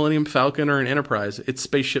it's not a Millennium Falcon or an Enterprise. It's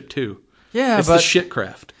Spaceship 2. Yeah, it's the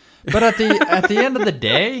shitcraft. But at the end of the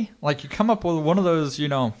day, like, you come up with one of those,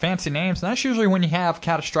 fancy names, and that's usually when you have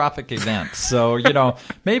catastrophic events. So,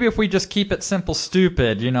 maybe if we just keep it simple,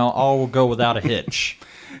 stupid, all will go without a hitch.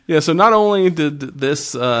 Yeah, so not only did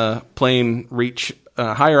this plane reach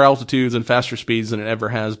higher altitudes and faster speeds than it ever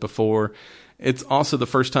has before, it's also the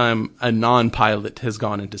first time a non-pilot has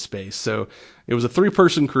gone into space. So it was a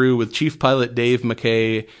 3-person crew with Chief Pilot Dave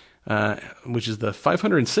McKay, which is the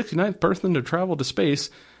 569th person to travel to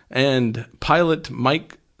space, and pilot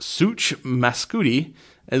Mike Such Mascuti,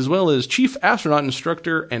 as well as chief astronaut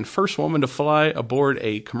instructor and first woman to fly aboard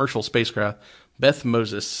a commercial spacecraft, Beth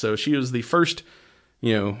Moses. So she was the first,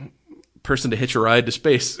 person to hitch a ride to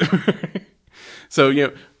space.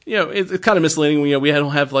 So, it's kind of misleading. We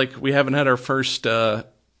haven't had our first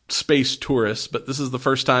space tourists, but this is the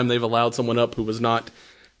first time they've allowed someone up who was not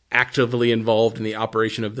actively involved in the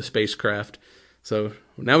operation of the spacecraft. So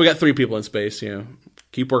now we got 3 people in space.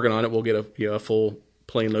 Keep working on it. We'll get a full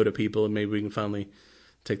plane load of people, and maybe we can finally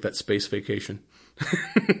take that space vacation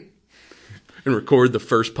and record the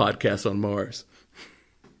first podcast on Mars.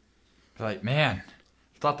 Like, man,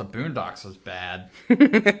 I thought the Boondocks was bad.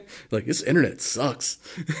 Like, this internet sucks.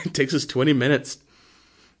 It takes us 20 minutes.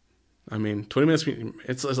 I mean, 20 minutes,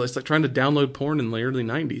 it's like trying to download porn in the early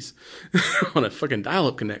 90s on a fucking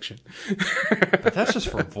dial-up connection. But that's just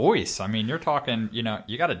for voice. I mean, you're talking, you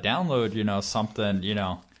got to download, something,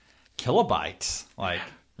 kilobytes. Like,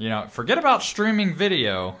 forget about streaming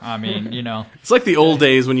video. I mean, It's like the old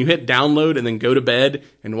days when you hit download and then go to bed,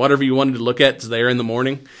 and whatever you wanted to look at is there in the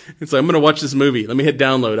morning. It's like, I'm going to watch this movie. Let me hit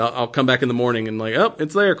download. I'll come back in the morning and like, oh,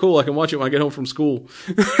 it's there. Cool. I can watch it when I get home from school.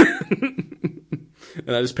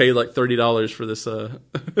 And I just paid like $30 for this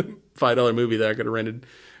 $5 movie that I could have rented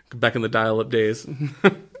back in the dial-up days. You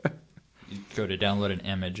go to download an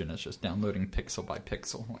image and it's just downloading pixel by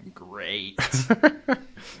pixel. Like, great.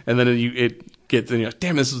 And then it gets, and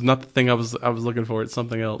damn, this is not the thing I was looking for. It's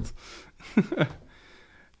something else.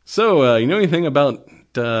 So, you know anything about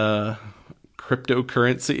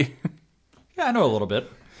cryptocurrency? Yeah, I know a little bit.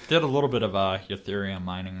 Did a little bit of Ethereum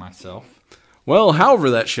mining myself. Well,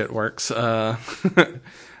 however that shit works, someone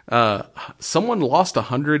lost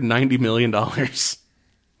 $190 million. I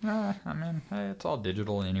mean, hey, it's all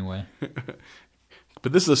digital anyway.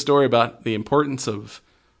 But this is a story about the importance of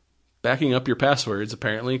backing up your passwords,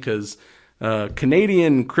 apparently, because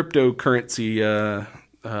Canadian cryptocurrency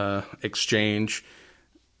exchange,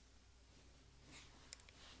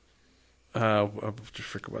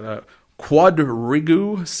 Quadriga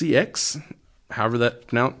CX, however that's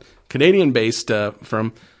pronounced, Canadian-based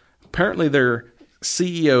from apparently their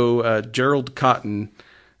CEO, Gerald Cotton,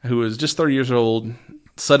 who was just 30 years old,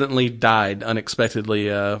 suddenly died unexpectedly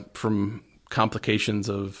from complications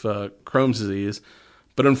of Crohn's disease.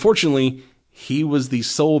 But unfortunately, he was the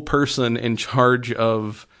sole person in charge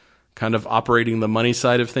of kind of operating the money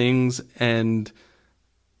side of things, and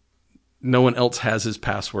no one else has his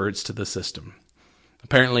passwords to the system.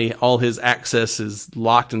 Apparently, all his access is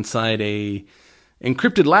locked inside a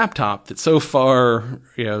encrypted laptop that so far,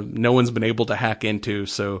 no one's been able to hack into.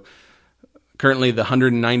 So currently the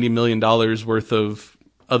 $190 million worth of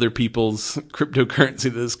other people's cryptocurrency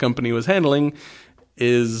that this company was handling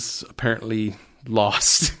is apparently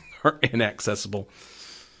lost or inaccessible.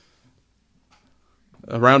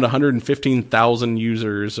 Around 115,000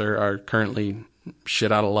 users are currently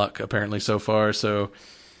shit out of luck, apparently, so far. So,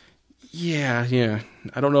 yeah.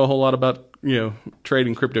 I don't know a whole lot about,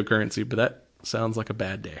 trading cryptocurrency, but that sounds like a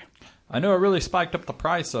bad day. I know it really spiked up the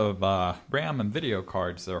price of RAM and video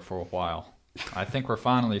cards there for a while. I think we're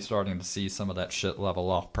finally starting to see some of that shit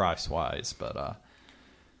level off price-wise, but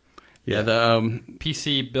the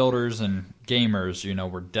PC builders and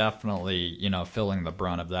gamers, were definitely, feeling the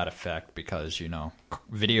brunt of that effect because,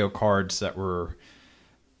 video cards that were,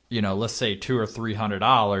 let's say $200 or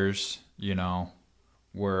 $300,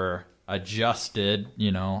 were adjusted,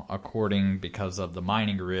 according because of the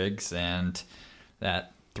mining rigs, and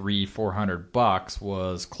that $300-400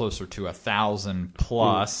 was closer to 1,000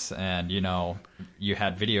 plus, and you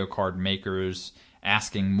had video card makers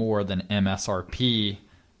asking more than MSRP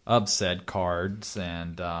of said cards,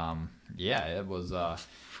 and it was a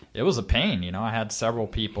pain. I had several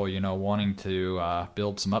people wanting to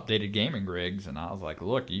build some updated gaming rigs, and I was like,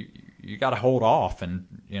 look, you got to hold off, and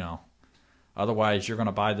otherwise you're going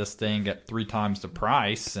to buy this thing at 3 times the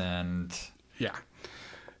price. And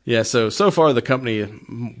yeah, so far the company,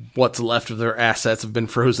 what's left of their assets have been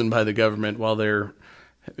frozen by the government while they're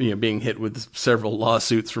being hit with several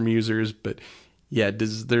lawsuits from users. But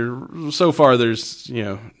so far there's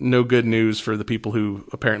no good news for the people who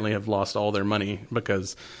apparently have lost all their money,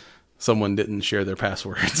 because someone didn't share their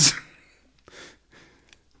passwords.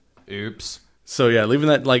 Oops. So yeah, leaving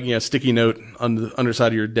that sticky note on the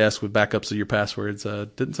underside of your desk with backups of your passwords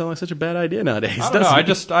didn't sound like such a bad idea nowadays. I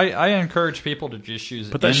don't know. I encourage people to just use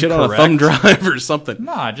put that shit on a thumb drive or something.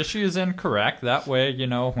 Nah, just use incorrect. That way,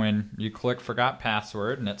 when you click forgot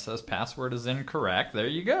password and it says password is incorrect, there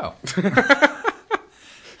you go.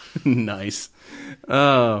 Nice.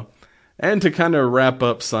 And to kind of wrap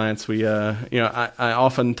up science, we I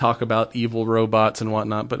often talk about evil robots and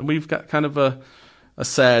whatnot, but we've got kind of a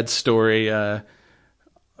sad story. A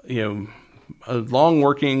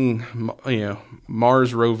long-working,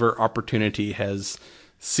 Mars rover Opportunity has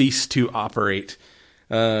ceased to operate.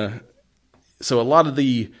 So a lot of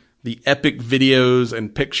the epic videos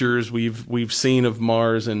and pictures we've seen of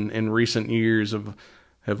Mars in recent years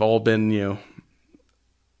have all been,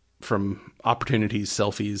 from Opportunity's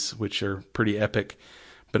selfies, which are pretty epic.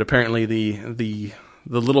 But apparently the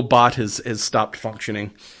little bot has stopped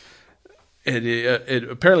functioning. It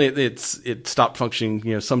apparently it stopped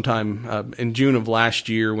functioning sometime in June of last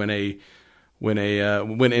year when it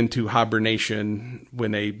went into hibernation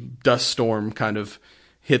when a dust storm kind of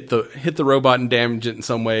hit the robot and damaged it in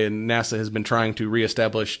some way, and NASA has been trying to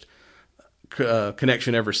reestablish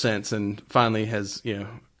connection ever since, and finally has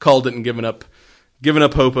called it and given up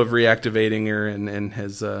hope of reactivating her, and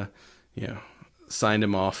has signed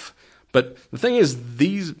him off. But the thing is,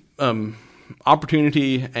 these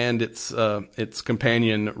Opportunity and its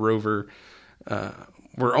companion rover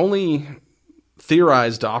were only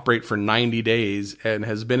theorized to operate for 90 days and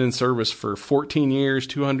has been in service for 14 years,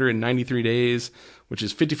 293 days, which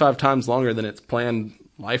is 55 times longer than its planned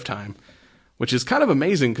lifetime, which is kind of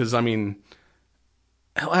amazing because, hell,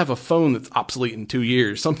 I have a phone that's obsolete in 2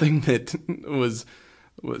 years. Something that was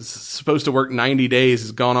supposed to work 90 days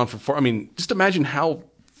has gone on for 4. Just imagine how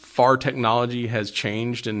far technology has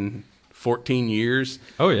changed in 14 years.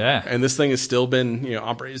 Oh yeah. And this thing has still been,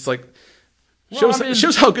 operating. It's like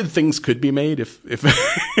shows how good things could be made if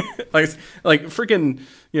like freaking,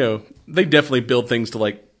 they definitely build things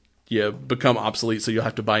to become obsolete, so you'll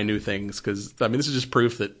have to buy new things, cuz this is just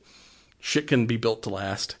proof that shit can be built to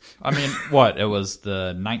last. What? It was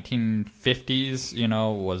the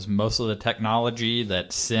 1950s, was most of the technology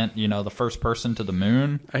that sent, the first person to the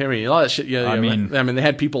moon. A lot of shit. Yeah. They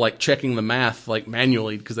had people checking the math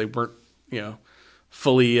manually because they weren't,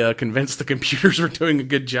 fully convinced the computers were doing a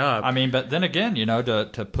good job. But then again,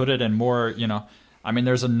 to put it in more,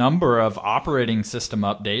 there's a number of operating system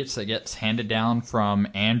updates that gets handed down from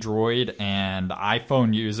Android and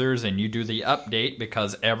iPhone users, and you do the update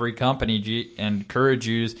because every company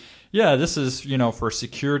encourages, this is, for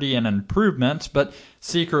security and improvements, but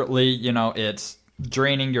secretly, it's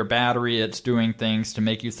draining your battery, it's doing things to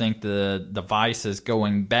make you think the device is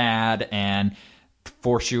going bad and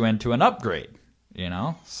force you into an upgrade,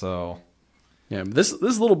 so... Yeah, this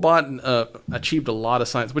little bot achieved a lot of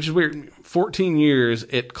science, which is weird. 14 years,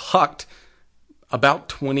 it clocked about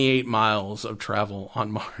 28 miles of travel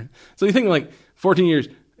on Mars. So you think 14 years,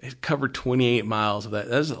 it covered 28 miles of that.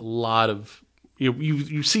 That's a lot of...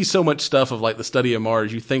 You see so much stuff of the study of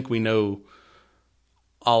Mars, you think we know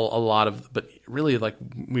a lot of... But really,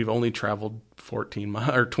 we've only traveled 14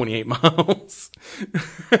 miles or 28 miles.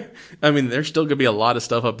 There's still going to be a lot of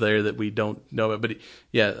stuff up there that we don't know about. But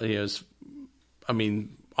yeah,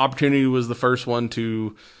 Opportunity was the first one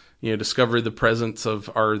to, discover the presence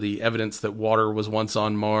the evidence that water was once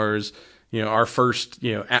on Mars. Our first,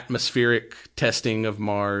 atmospheric testing of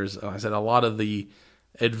Mars. I said a lot of the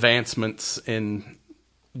advancements in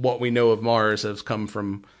what we know of Mars has come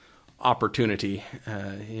from Opportunity.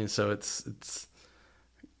 So it's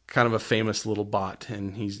kind of a famous little bot,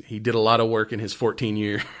 and he did a lot of work in his 14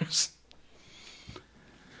 years.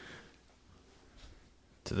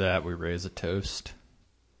 To that, we raise a toast.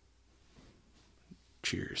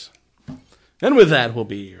 Cheers. And with that, we'll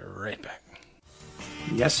be right back.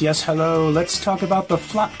 Yes, hello. Let's talk about the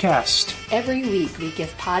Flopcast. Every week, we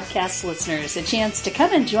give podcast listeners a chance to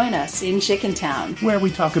come and join us in Chickentown, where we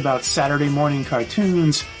talk about Saturday morning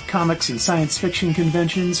cartoons, comics and science fiction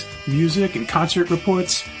conventions, music and concert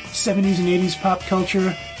reports, 70s and 80s pop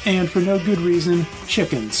culture, and for no good reason,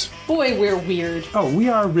 chickens. Boy, we're weird. Oh, we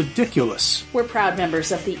are ridiculous. We're proud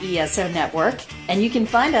members of the ESO Network, and you can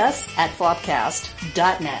find us at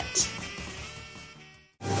flopcast.net.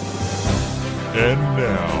 And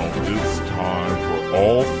now it's time for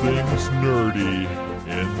all things nerdy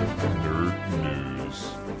in Nerd News.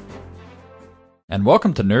 And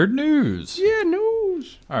welcome to Nerd News. Yeah,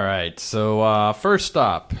 news. All right, so first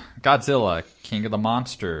up, Godzilla, King of the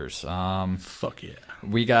Monsters. Fuck yeah.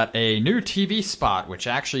 We got a new TV spot, which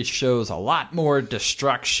actually shows a lot more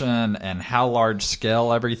destruction and how large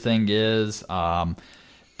scale everything is.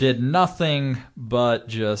 Did nothing but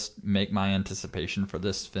just make my anticipation for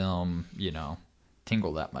this film,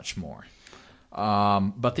 tingle that much more.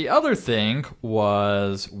 But the other thing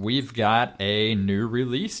was we've got a new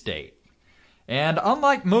release date. And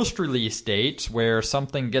unlike most release dates where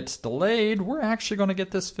something gets delayed, we're actually going to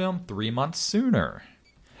get this film 3 months sooner.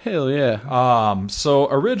 Hell yeah. So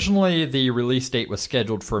originally the release date was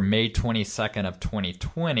scheduled for May 22nd of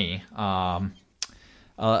 2020.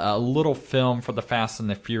 A little film for the Fast and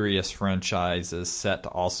the Furious franchise is set to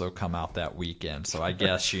also come out that weekend. So I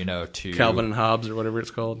guess, to... Calvin and Hobbes or whatever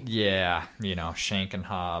it's called. Yeah, Shank and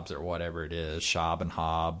Hobbs or whatever it is. Shab and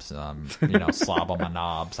Hobbs, Slob on my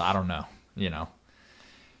knobs. I don't know,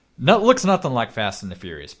 No, looks nothing like Fast and the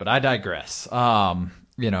Furious, but I digress.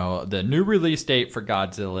 The new release date for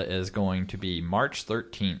Godzilla is going to be March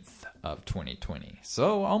 13th of 2020.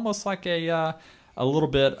 So almost like a little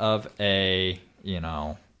bit of a...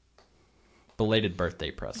 belated birthday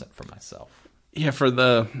present for myself. Yeah, for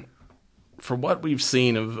what we've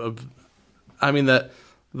seen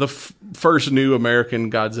the first new American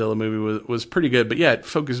Godzilla movie was pretty good, but yeah, it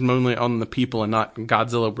focused mainly on the people and not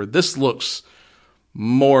Godzilla, where this looks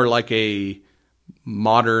more like a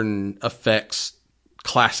modern effects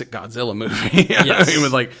classic Godzilla movie. Yes.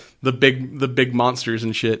 With like the big monsters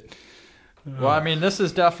and shit. Well, this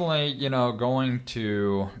is definitely, going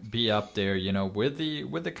to be up there, with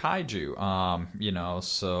the kaiju,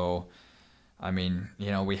 so,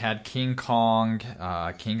 we had King Kong,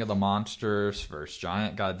 King of the Monsters versus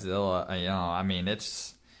Giant Godzilla,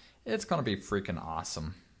 it's going to be freaking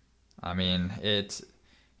awesome.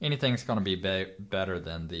 Anything's going to be better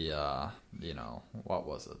than the, what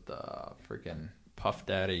was it, the freaking Puff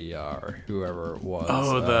Daddy or whoever it was.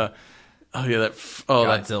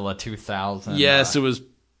 Godzilla 2000. Yes, it was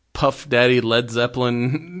Puff Daddy Led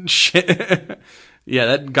Zeppelin shit. Yeah,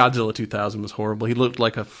 that Godzilla 2000 was horrible. He looked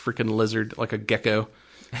like a freaking lizard, like a gecko.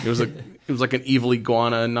 It was like an evil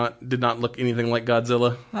iguana, and did not look anything like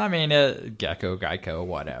Godzilla. Gecko,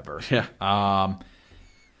 whatever. Yeah.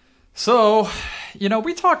 So,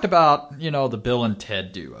 we talked about, the Bill and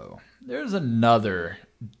Ted duo. There's another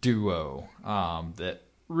duo that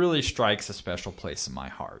really strikes a special place in my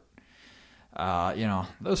heart.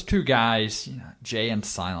 Those two guys, Jay and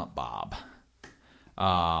Silent Bob,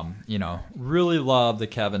 really love the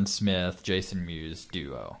Kevin Smith, Jason Mewes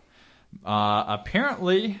duo.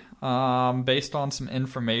 Apparently, based on some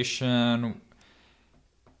information,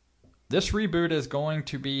 this reboot is going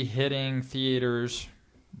to be hitting theaters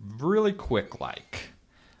really quick-like.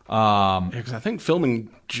 Because I think filming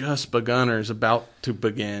just begun or is about to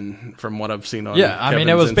begin, from what I've seen on Kevin's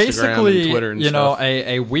it was Instagram basically and Twitter and stuff.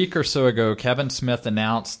 a week or so ago, Kevin Smith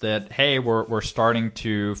announced that, hey, we're starting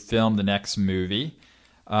to film the next movie.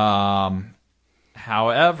 However,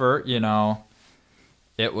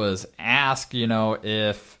 it was asked,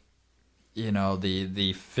 if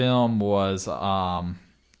the film was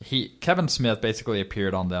Kevin Smith basically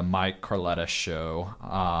appeared on the Mike Carletta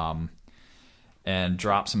show. And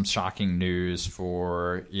dropped some shocking news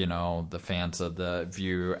for, the fans of the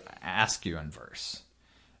View Askew-verse.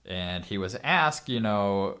 And he was asked,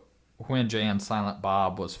 when Jay and Silent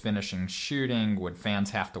Bob was finishing shooting, would fans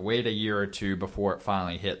have to wait a year or two before it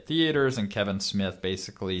finally hit theaters? And Kevin Smith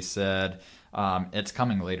basically said, it's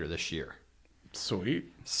coming later this year.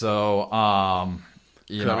 Sweet. So,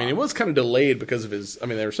 it was kind of delayed because of his...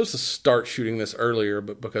 they were supposed to start shooting this earlier,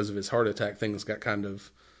 but because of his heart attack, things got kind of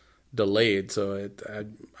delayed, so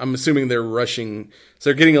I'm assuming they're rushing. So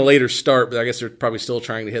they're getting a later start, but I guess they're probably still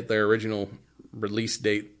trying to hit their original release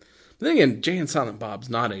date. But then again, Jay and Silent Bob's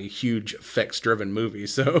not a huge effects-driven movie,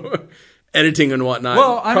 so editing and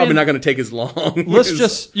whatnot probably not going to take as long. Let's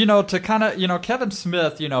just, to kind of, Kevin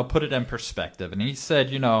Smith, put it in perspective, and he said,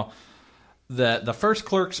 that the first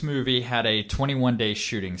Clerks movie had a 21-day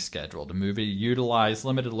shooting schedule. The movie utilized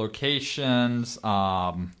limited locations,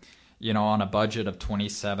 on a budget of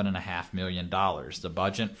 $27.5 million. The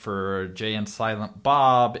budget for Jay and Silent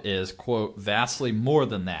Bob is, quote, vastly more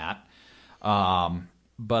than that.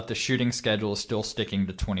 But the shooting schedule is still sticking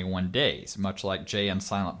to 21 days. Much like Jay and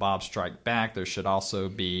Silent Bob Strike Back, there should also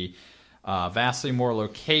be vastly more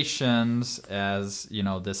locations, as,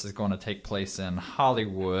 this is going to take place in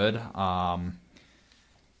Hollywood.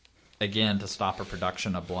 Again, to stop a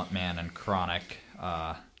production of Blunt Man and Chronic.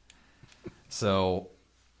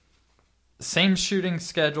 Same shooting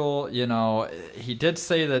schedule, he did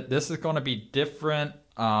say that this is going to be different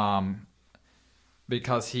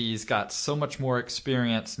because he's got so much more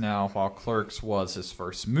experience now, while Clerks was his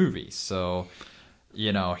first movie. So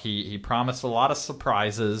he promised a lot of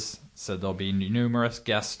surprises. Said there'll be numerous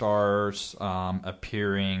guest stars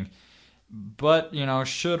appearing, but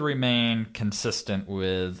should remain consistent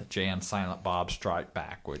with Jay and Silent Bob Strike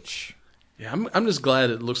Back, which. Yeah, I'm just glad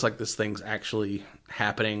it looks like this thing's actually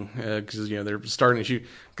happening because they're starting to shoot.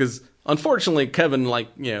 Because unfortunately, Kevin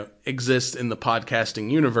exists in the podcasting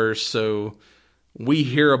universe, so we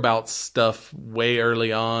hear about stuff way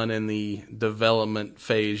early on in the development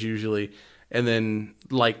phase usually, and then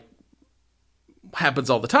happens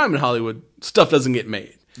all the time in Hollywood, stuff doesn't get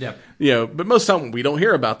made. Yeah. But most of the time we don't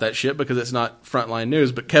hear about that shit because it's not frontline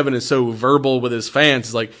news. But Kevin is so verbal with his fans.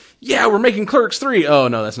 It's like, yeah, we're making Clerks 3. Oh,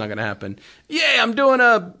 no, that's not going to happen. Yeah, I'm doing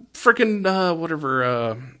a freaking,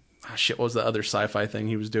 whatever, what was the other sci-fi thing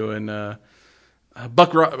he was doing?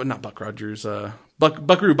 Buckaroo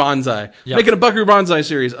Banzai. Yep. Making a Buckaroo Banzai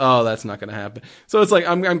series. Oh, that's not going to happen. So it's like,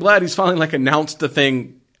 I'm glad he's finally announced a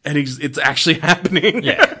thing. And it's actually happening.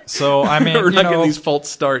 Yeah. So I mean, we're not getting these false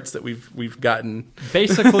starts that we've gotten.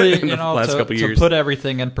 Basically, in the last couple years. To put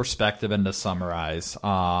everything in perspective and to summarize,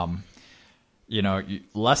 less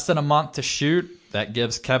than a month to shoot. That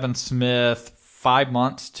gives Kevin Smith 5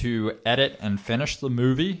 months to edit and finish the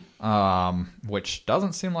movie, which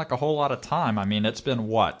doesn't seem like a whole lot of time. I mean, it's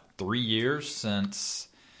been 3 years since.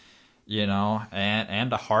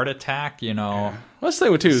 And a heart attack. Well, that's the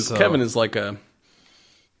thing too is Kevin is like a.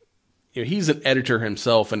 He's an editor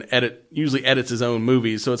himself and usually edits his own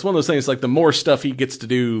movies. So it's one of those things the more stuff he gets to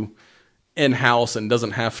do in-house and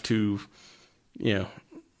doesn't have to,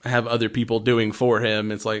 have other people doing for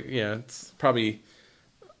him. It's it's probably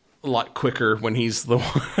a lot quicker when he's the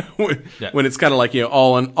one, when it's kind of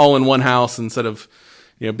all in one house instead of,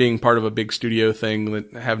 being part of a big studio thing,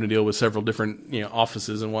 having to deal with several different,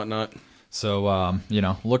 offices and whatnot. So,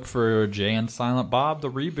 look for Jay and Silent Bob, the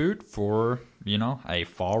reboot for, a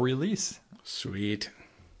fall release. Sweet.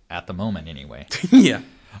 At the moment, anyway. Yeah.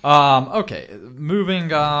 Okay, moving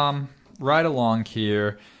right along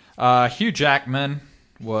here. Hugh Jackman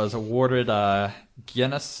was awarded a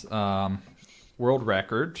Guinness World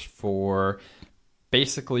Record for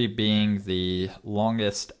basically being the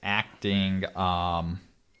longest acting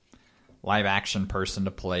live-action person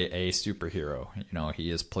to play a superhero. He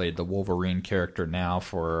has played the Wolverine character now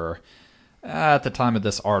for, at the time of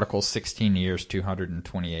this article, 16 years,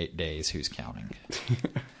 228 days. Who's counting?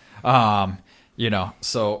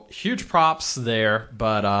 So huge props there.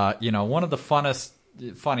 But, one of the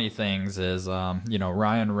funny things is,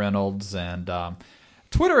 Ryan Reynolds and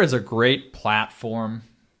Twitter is a great platform,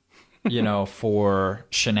 for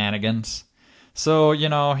shenanigans. So,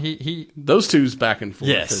 he those two's back and forth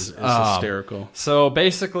is hysterical. So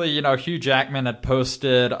basically, Hugh Jackman had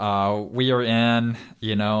posted, we are in,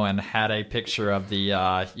 and had a picture of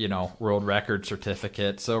the, world record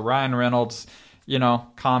certificate. So Ryan Reynolds,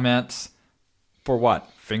 comments for what?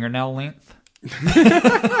 Fingernail length?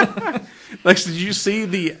 Lex, did you see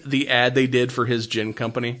the ad they did for his gin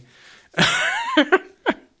company?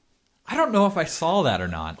 I don't know if I saw that or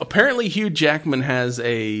not. Apparently Hugh Jackman has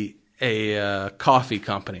a coffee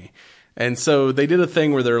company, and so they did a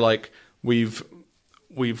thing where they're like, we've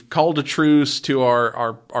called a truce to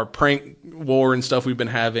our prank war and stuff we've been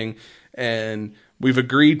having, and we've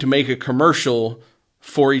agreed to make a commercial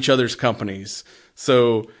for each other's companies.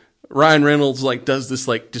 So Ryan Reynolds does this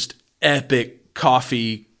just epic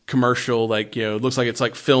coffee commercial, it looks like it's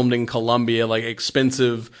filmed in Colombia,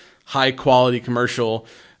 expensive high quality commercial,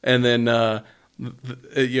 and then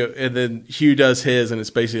and then Hugh does his, and it's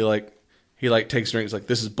basically he takes a drink, he's like,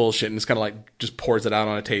 this is bullshit, and it's kind of just pours it out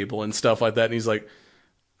on a table and stuff like that, and he's like,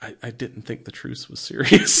 I didn't think the truce was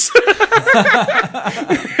serious.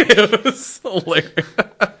 It was hilarious.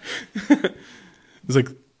 He's like,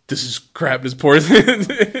 this is crap, just pours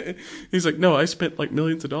it. He's like, no, I spent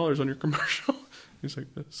millions of dollars on your commercial. He's like,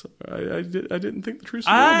 I didn't think the truce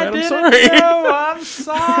was real, man. I'm sorry. I'm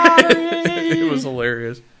sorry. It was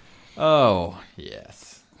hilarious. Oh,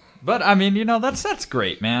 yes. But, I mean, that's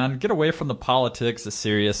great, man. Get away from the politics, the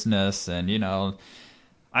seriousness, and,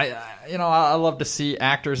 I love to see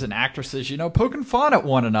actors and actresses, poking fun at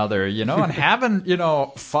one another, and having,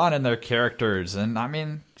 fun in their characters. And, I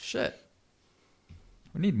mean, shit.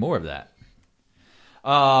 We need more of that.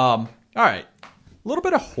 All right. A little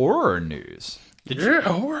bit of horror news.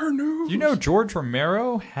 Horror news. George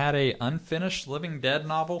Romero had a unfinished Living Dead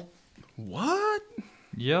novel? What?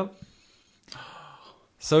 Yep.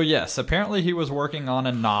 So, yes, apparently he was working on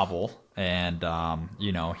a novel, and,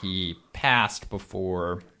 he passed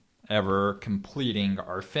before ever completing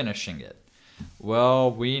or finishing it.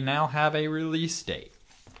 Well, we now have a release date.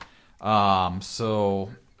 So,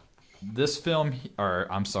 this film, or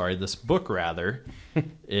I'm sorry, this book rather,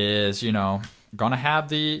 is, gonna have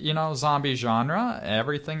the, zombie genre.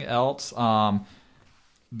 Everything else, The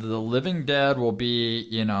Living Dead will be,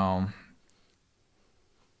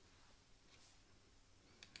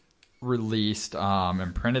 released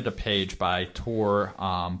and printed a page by Tor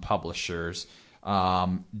Publishers.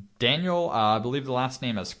 Daniel, I believe the last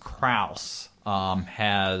name is Kraus,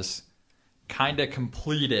 has kind of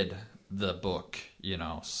completed the book,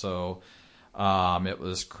 So it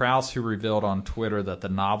was Kraus who revealed on Twitter that the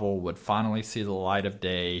novel would finally see the light of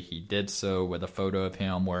day. He did so with a photo of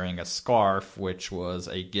him wearing a scarf, which was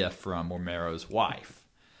a gift from Romero's wife.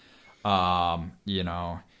 Kraus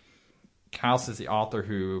is the author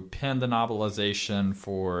who penned the novelization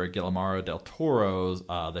for Guillermo del Toro's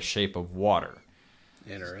The Shape of Water.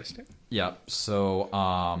 Interesting. Yep. So,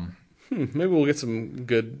 maybe we'll get some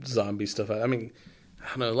good zombie stuff out. I mean, I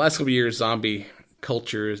don't know. The last couple of years, zombie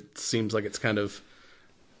culture, it seems like it's kind of...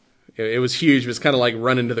 It was huge, but it's kind of like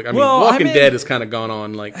run into the... Walking Dead has kind of gone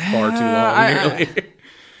on like far too long.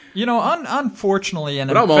 Unfortunately, and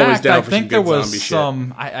but in I'm always fact, down I for think some there good was zombie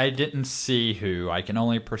some... I didn't see who. I can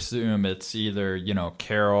only presume it's either,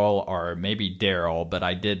 Carol or maybe Daryl, but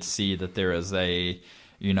I did see that there is a,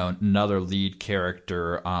 another lead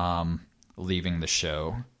character leaving the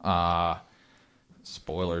show.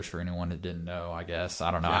 Spoilers for anyone that didn't know, I guess.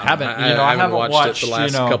 I don't know. Yeah, I haven't watched it the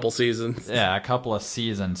last couple seasons. Yeah, a couple of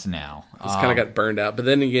seasons now. It's kind of got burned out. But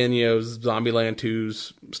then again, Zombieland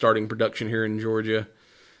 2's starting production here in Georgia.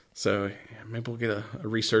 So maybe we'll get a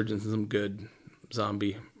resurgence in some good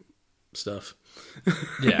zombie stuff.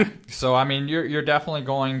 Yeah. So, I mean, you're definitely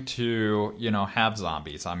going to, have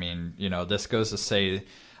zombies. I mean, this goes to say...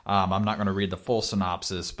 I'm not going to read the full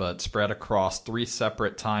synopsis, but spread across 3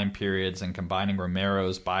 separate time periods and combining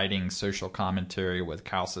Romero's biting social commentary with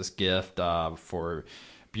Kraus's gift for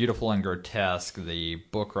beautiful and grotesque, the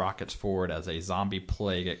book rockets forward as a zombie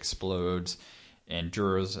plague explodes,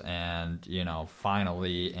 endures, and,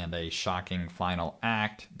 finally, and a shocking final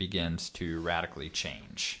act begins to radically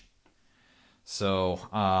change. So,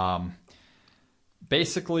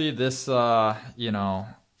 basically this,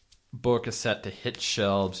 book is set to hit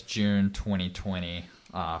shelves June 2020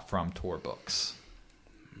 from Tor Books.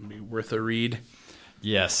 Be worth a read.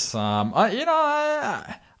 Yes.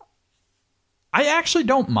 I actually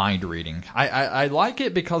don't mind reading. I like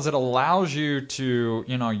it because it allows you to,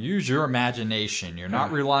 use your imagination. You're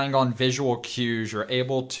not relying on visual cues. You're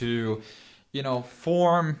able to,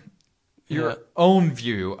 form your own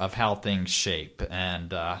view of how things shape.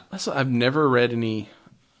 And I've never read any...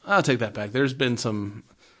 I'll take that back. There's been some...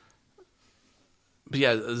 But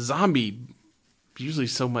yeah, zombie, usually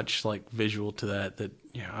so much like visual to that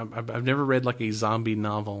I've never read like a zombie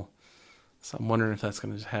novel, so I'm wondering if that's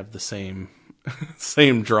going to have the same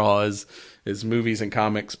draw as movies and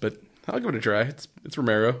comics. But I'll give it a try. It's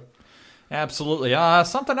Romero. Absolutely.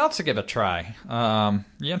 Something else to give a try.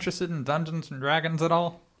 You interested in Dungeons and Dragons at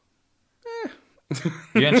all?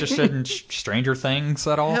 You interested in Stranger Things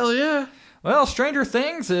at all? Hell yeah. Well, Stranger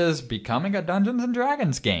Things is becoming a Dungeons and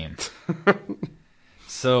Dragons game.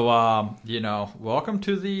 So, welcome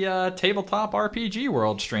to the tabletop RPG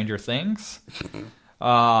world, Stranger Things.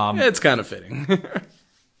 It's kind of fitting.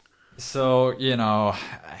 So,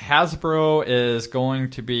 Hasbro is going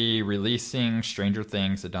to be releasing Stranger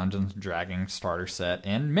Things, the Dungeons & Dragons starter set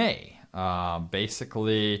in May.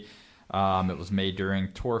 Basically, it was made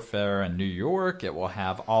during Tour Fair in New York. It will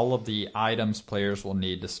have all of the items players will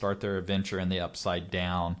need to start their adventure in the Upside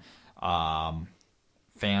Down.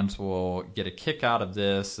 Fans will get a kick out of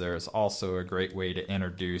this. There's also a great way to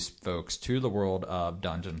introduce folks to the world of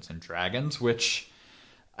Dungeons & Dragons, which,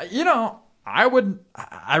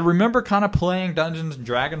 I remember kind of playing Dungeons &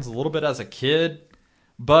 Dragons a little bit as a kid,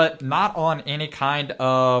 but not on any kind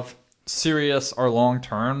of serious or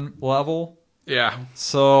long-term level. Yeah.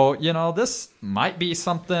 So, this might be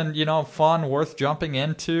something, fun, worth jumping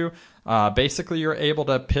into. Basically, you're able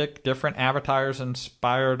to pick different avatars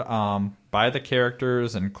inspired by the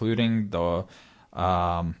characters, including the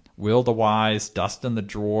Will the Wise, Dustin the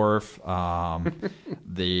Dwarf,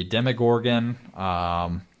 the Demogorgon.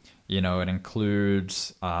 It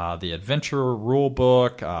includes the Adventure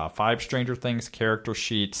Rulebook, 5 Stranger Things character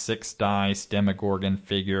sheets, 6 dice, Demogorgon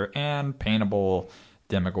figure, and paintable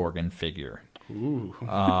Demogorgon figure. Ooh.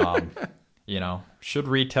 Should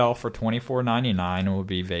retail for $24.99 and will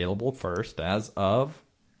be available first as of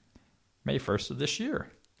May 1st of this year.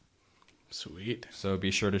 Sweet. So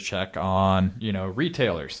be sure to check on,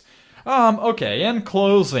 retailers. Okay, in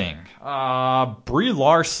closing, Brie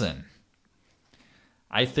Larson.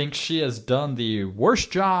 I think she has done the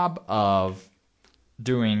worst job of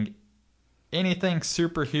doing anything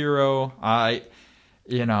superhero.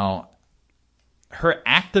 Her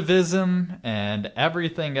activism and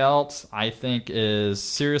everything else, I think, is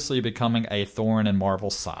seriously becoming a thorn in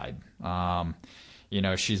Marvel's side.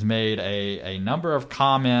 She's made a number of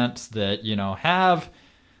comments that, have,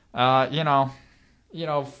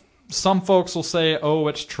 some folks will say, oh,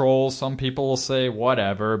 it's trolls. Some people will say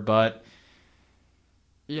whatever. But,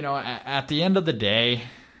 at the end of the day,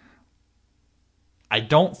 I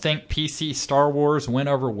don't think PC Star Wars went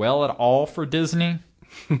over well at all for Disney.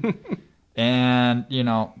 And,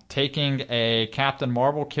 taking a Captain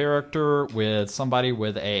Marvel character with somebody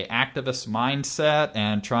with a activist mindset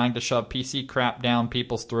and trying to shove PC crap down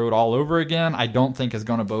people's throat all over again, I don't think is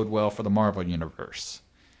going to bode well for the Marvel Universe.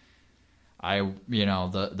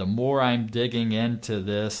 The more I'm digging into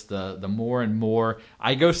this, the more and more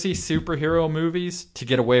I go see superhero movies to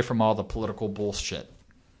get away from all the political bullshit.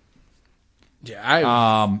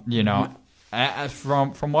 Yeah,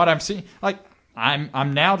 from what I'm seeing, like,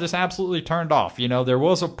 I'm now just absolutely turned off. There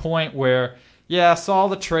was a point where, I saw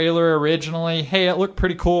the trailer originally. Hey, it looked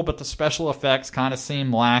pretty cool, but the special effects kind of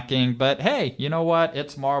seemed lacking. But hey, you know what?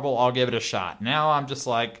 It's Marvel. I'll give it a shot. Now I'm just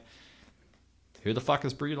like, who the fuck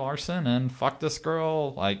is Brie Larson? And fuck this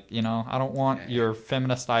girl. Like, I don't want your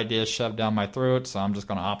feminist ideas shoved down my throat, so I'm just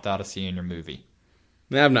going to opt out of seeing your movie.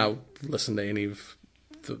 I've not listened to any of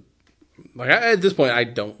the... at this point, I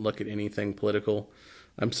don't look at anything political.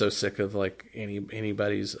 I'm so sick of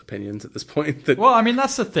anybody's opinions at this point. That, well, I mean,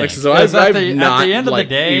 that's the thing. So I've not at the end of the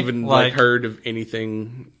day, even heard of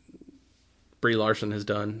anything Brie Larson has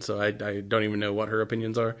done. So I don't even know what her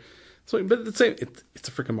opinions are. So, but the same, it's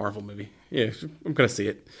a freaking Marvel movie. Yeah, I'm gonna see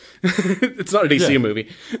it. It's not a DC movie.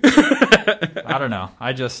 I don't know.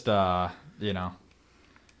 I just I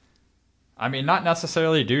mean, not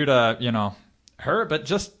necessarily due to her, but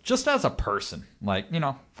just as a person,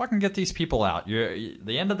 fucking get these people out.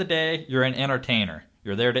 The end of the day, you're an entertainer.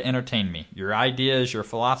 You're there to entertain me. Your ideas, your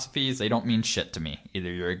philosophies, they don't mean shit to me.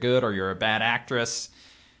 Either you're a good or you're a bad actress.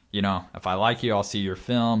 If I like you, I'll see your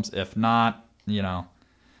films. If not,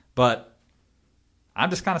 but I'm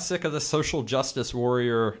just kind of sick of this social justice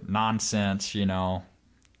warrior nonsense,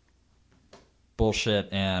 bullshit,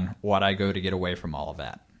 and what I go to get away from all of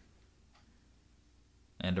that.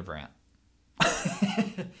 End of rant.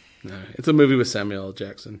 No, it's a movie with Samuel L.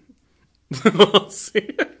 Jackson. We'll see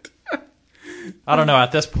it. I don't know.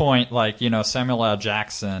 At this point, Samuel L.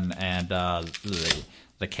 Jackson and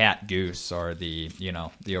the cat Goose are the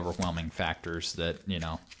overwhelming factors that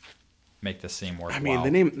make this seem worthwhile. I mean,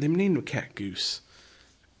 they named him Cat Goose.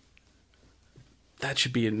 That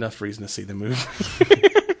should be enough reason to see the movie.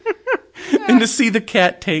 And to see the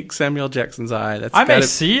cat take Samuel Jackson's eye. I may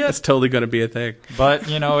see it. That's totally going to be a thing. But,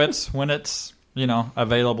 it's when it's,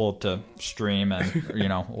 available to stream and,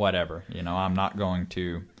 whatever. I'm not going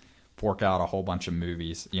to fork out a whole bunch of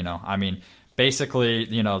movies. I mean, basically,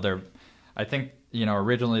 I think,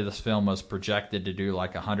 originally this film was projected to do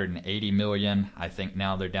like 180 million. I think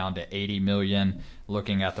now they're down to 80 million.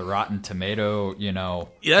 Looking at the Rotten Tomato,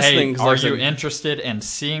 hey, are you interested in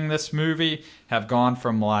seeing this movie? Have gone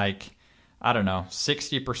from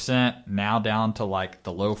 60% now down to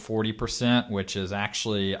the low 40%, which is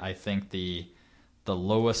actually, I think, the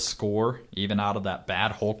lowest score even out of that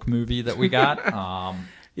bad Hulk movie that we got.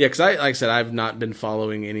 Yeah, because like I said, I've not been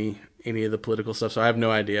following any of the political stuff, so I have no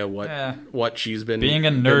idea what she's been being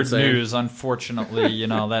in nerd news. Unfortunately,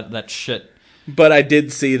 that shit. But I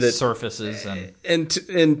did see that surfaces and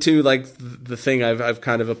the thing I've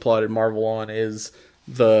kind of applauded Marvel on is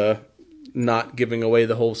the not giving away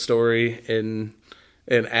the whole story in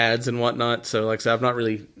ads and whatnot. So like I said, I've not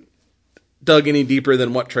really dug any deeper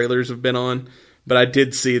than what trailers have been on. But I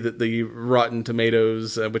did see that the Rotten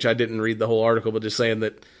Tomatoes, which I didn't read the whole article, but just saying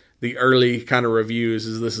that the early kind of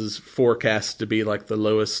reviews this is forecast to be the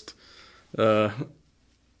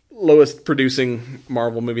lowest producing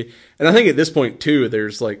Marvel movie. And I think at this point too,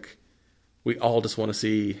 there's we all just want to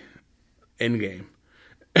see Endgame.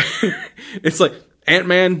 It's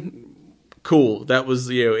Ant-Man, cool. That was,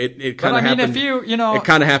 it kind of happened. It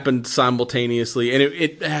kind of happened simultaneously, and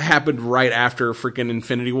it happened right after freaking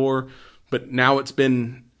Infinity War. But now it's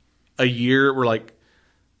been a year. We're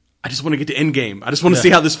I just want to get to Endgame. I just want to see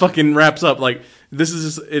how this fucking wraps up. This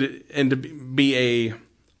is just it, and to be a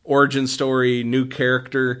origin story, new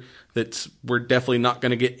character. We're definitely not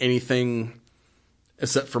going to get anything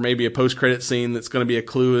except for maybe a post-credit scene that's going to be a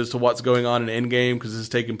clue as to what's going on in Endgame because this is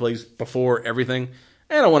taking place before everything.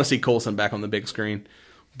 And I want to see Coulson back on the big screen.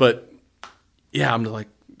 But yeah, I'm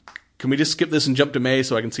can we just skip this and jump to May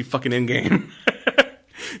so I can see fucking Endgame?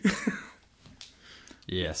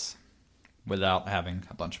 Yes. without having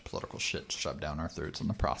a bunch of political shit shoved down our throats in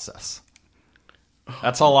the process.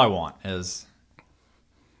 That's all I want is,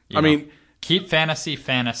 keep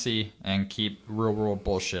fantasy, and keep real world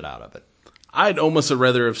bullshit out of it. I'd almost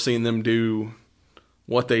rather have seen them do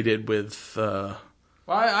what they did with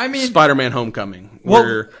Spider-Man Homecoming,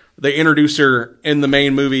 where they introduce her in the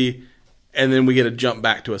main movie, and then we get a jump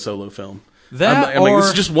back to a solo film. This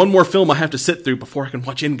is just one more film I have to sit through before I can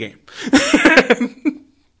watch Endgame.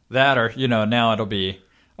 That, or, now it'll be,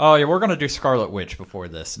 oh, yeah, we're going to do Scarlet Witch before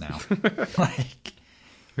this now.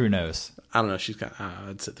 Who knows? I don't know.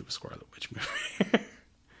 I'd sit through a Scarlet Witch movie.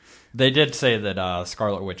 They did say that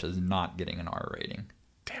Scarlet Witch is not getting an R rating.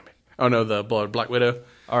 Damn it. Oh, no, the Black Widow?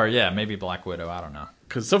 Or, yeah, maybe Black Widow. I don't know.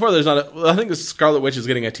 Because so far there's not I think the Scarlet Witch is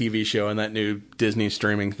getting a TV show in that new Disney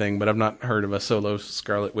streaming thing, but I've not heard of a solo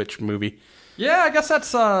Scarlet Witch movie. Yeah, I guess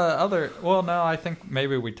that's other... Well, no, I think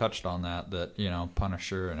maybe we touched on that,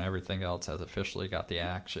 Punisher and everything else has officially got the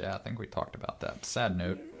axe. Yeah, I think we talked about that. Sad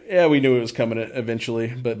note. Yeah, we knew it was coming eventually,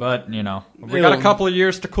 but we got a couple of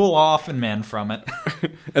years to cool off and mend from it.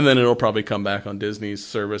 And then it'll probably come back on Disney's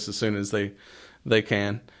service as soon as they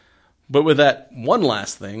can. But with that, one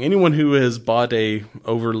last thing. Anyone who has bought a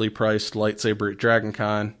overly priced lightsaber at Dragon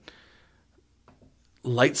Con,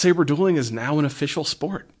 lightsaber dueling is now an official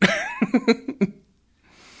sport.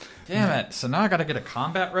 Damn it. So now I got to get a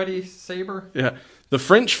combat-ready saber? Yeah. The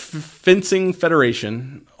French Fencing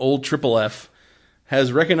Federation, old Triple F,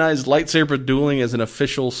 has recognized lightsaber dueling as an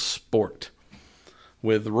official sport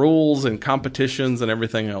with rules and competitions and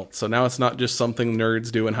everything else. So now it's not just something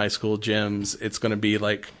nerds do in high school gyms. It's going to be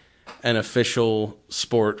like an official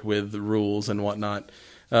sport with rules and whatnot.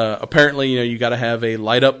 Apparently, you got to have a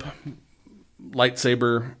light-up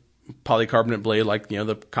lightsaber polycarbonate blade, like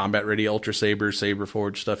the combat-ready Ultra Saber, Saber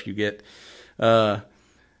Forge stuff you get. And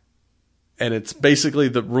it's basically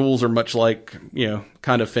the rules are much like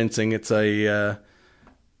kind of fencing. It's will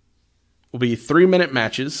be 3-minute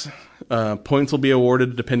matches. Points will be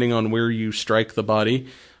awarded depending on where you strike the body.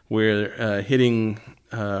 Where hitting.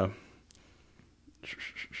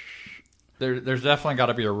 There's definitely got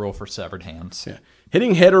to be a rule for severed hands. Yeah.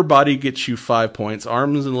 Hitting head or body gets you 5 points.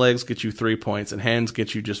 Arms and legs get you 3 points. And hands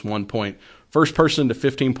get you just 1 point. First person to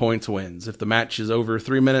 15 points wins. If the match is over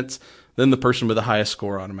 3 minutes, then the person with the highest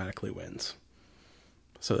score automatically wins.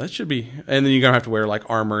 So that should be... And then you're going to have to wear like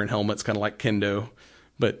armor and helmets, kind of like kendo.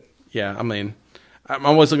 But yeah, I'm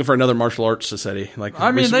always looking for another martial arts society. We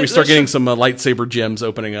start getting some lightsaber gyms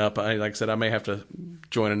opening up. Like I said, I may have to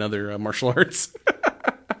join another martial arts.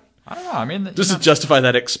 I don't know. Just to justify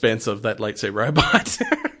that expense of that lightsaber I bought.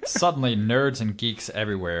 Suddenly, nerds and geeks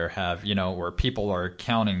everywhere have, where people are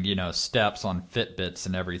counting, steps on Fitbits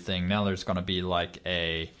and everything. Now there's going to be like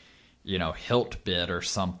a, hilt bit or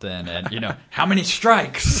something, and how many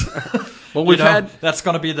strikes? Well, that's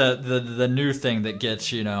going to be the new thing that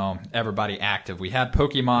gets everybody active. We had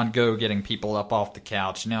Pokemon Go getting people up off the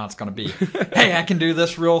couch. Now it's going to be, hey, I can do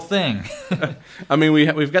this real thing.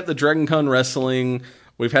 We've got the Dragon Con wrestling.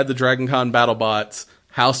 We've had the Dragon Con BattleBots.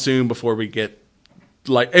 How soon before we get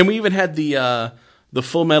and we even had the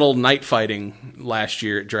Full Metal Night Fighting last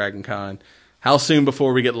year at Dragon Con. How soon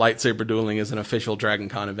before we get lightsaber dueling as an official Dragon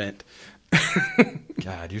Con event?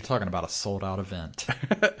 God, you're talking about a sold-out event.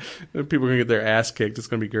 People are going to get their ass kicked. It's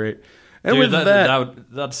going to be great. And dude,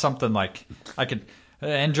 with that's something like I could...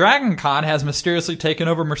 And Dragon Con has mysteriously taken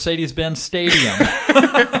over Mercedes-Benz Stadium.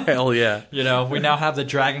 Hell yeah. We now have the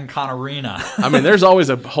Dragon Con Arena. There's always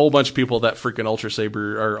a whole bunch of people that freaking Ultra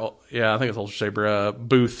Saber, I think it's Ultra Saber,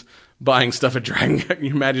 booth buying stuff at Dragon Con. Can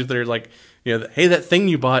you imagine they're like, hey, that thing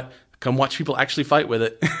you bought, come watch people actually fight with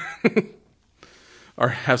it. Or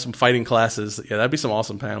have some fighting classes. Yeah, that'd be some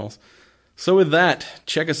awesome panels. So with that,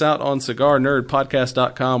 check us out on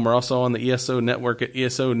CigarNerdPodcast.com. We're also on the ESO Network at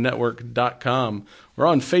ESONetwork.com. We're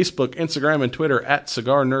on Facebook, Instagram, and Twitter at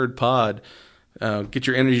CigarNerdPod. Get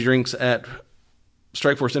your energy drinks at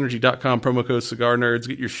StrikeForceEnergy.com, promo code CigarNerds.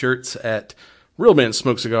 Get your shirts at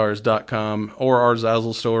RealMenSmokeCigars.com or our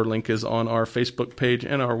Zazzle store. Link is on our Facebook page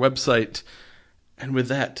and our website. And with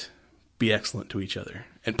that, be excellent to each other.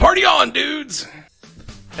 And party on, dudes!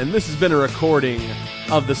 And this has been a recording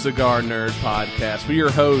of the Cigar Nerd Podcast with your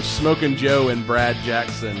hosts, Smokin' Joe and Brad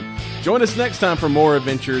Jackson. Join us next time for more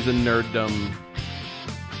adventures in nerddom.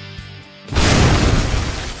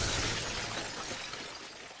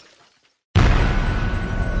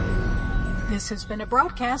 This has been a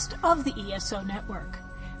broadcast of the ESO Network.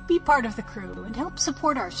 Be part of the crew and help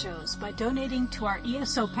support our shows by donating to our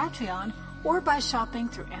ESO Patreon or by shopping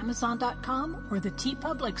through Amazon.com or the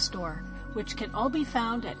TeePublic store, which can all be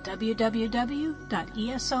found at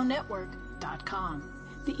www.esonetwork.com.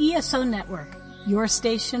 The ESO Network, your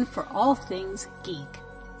station for all things geek.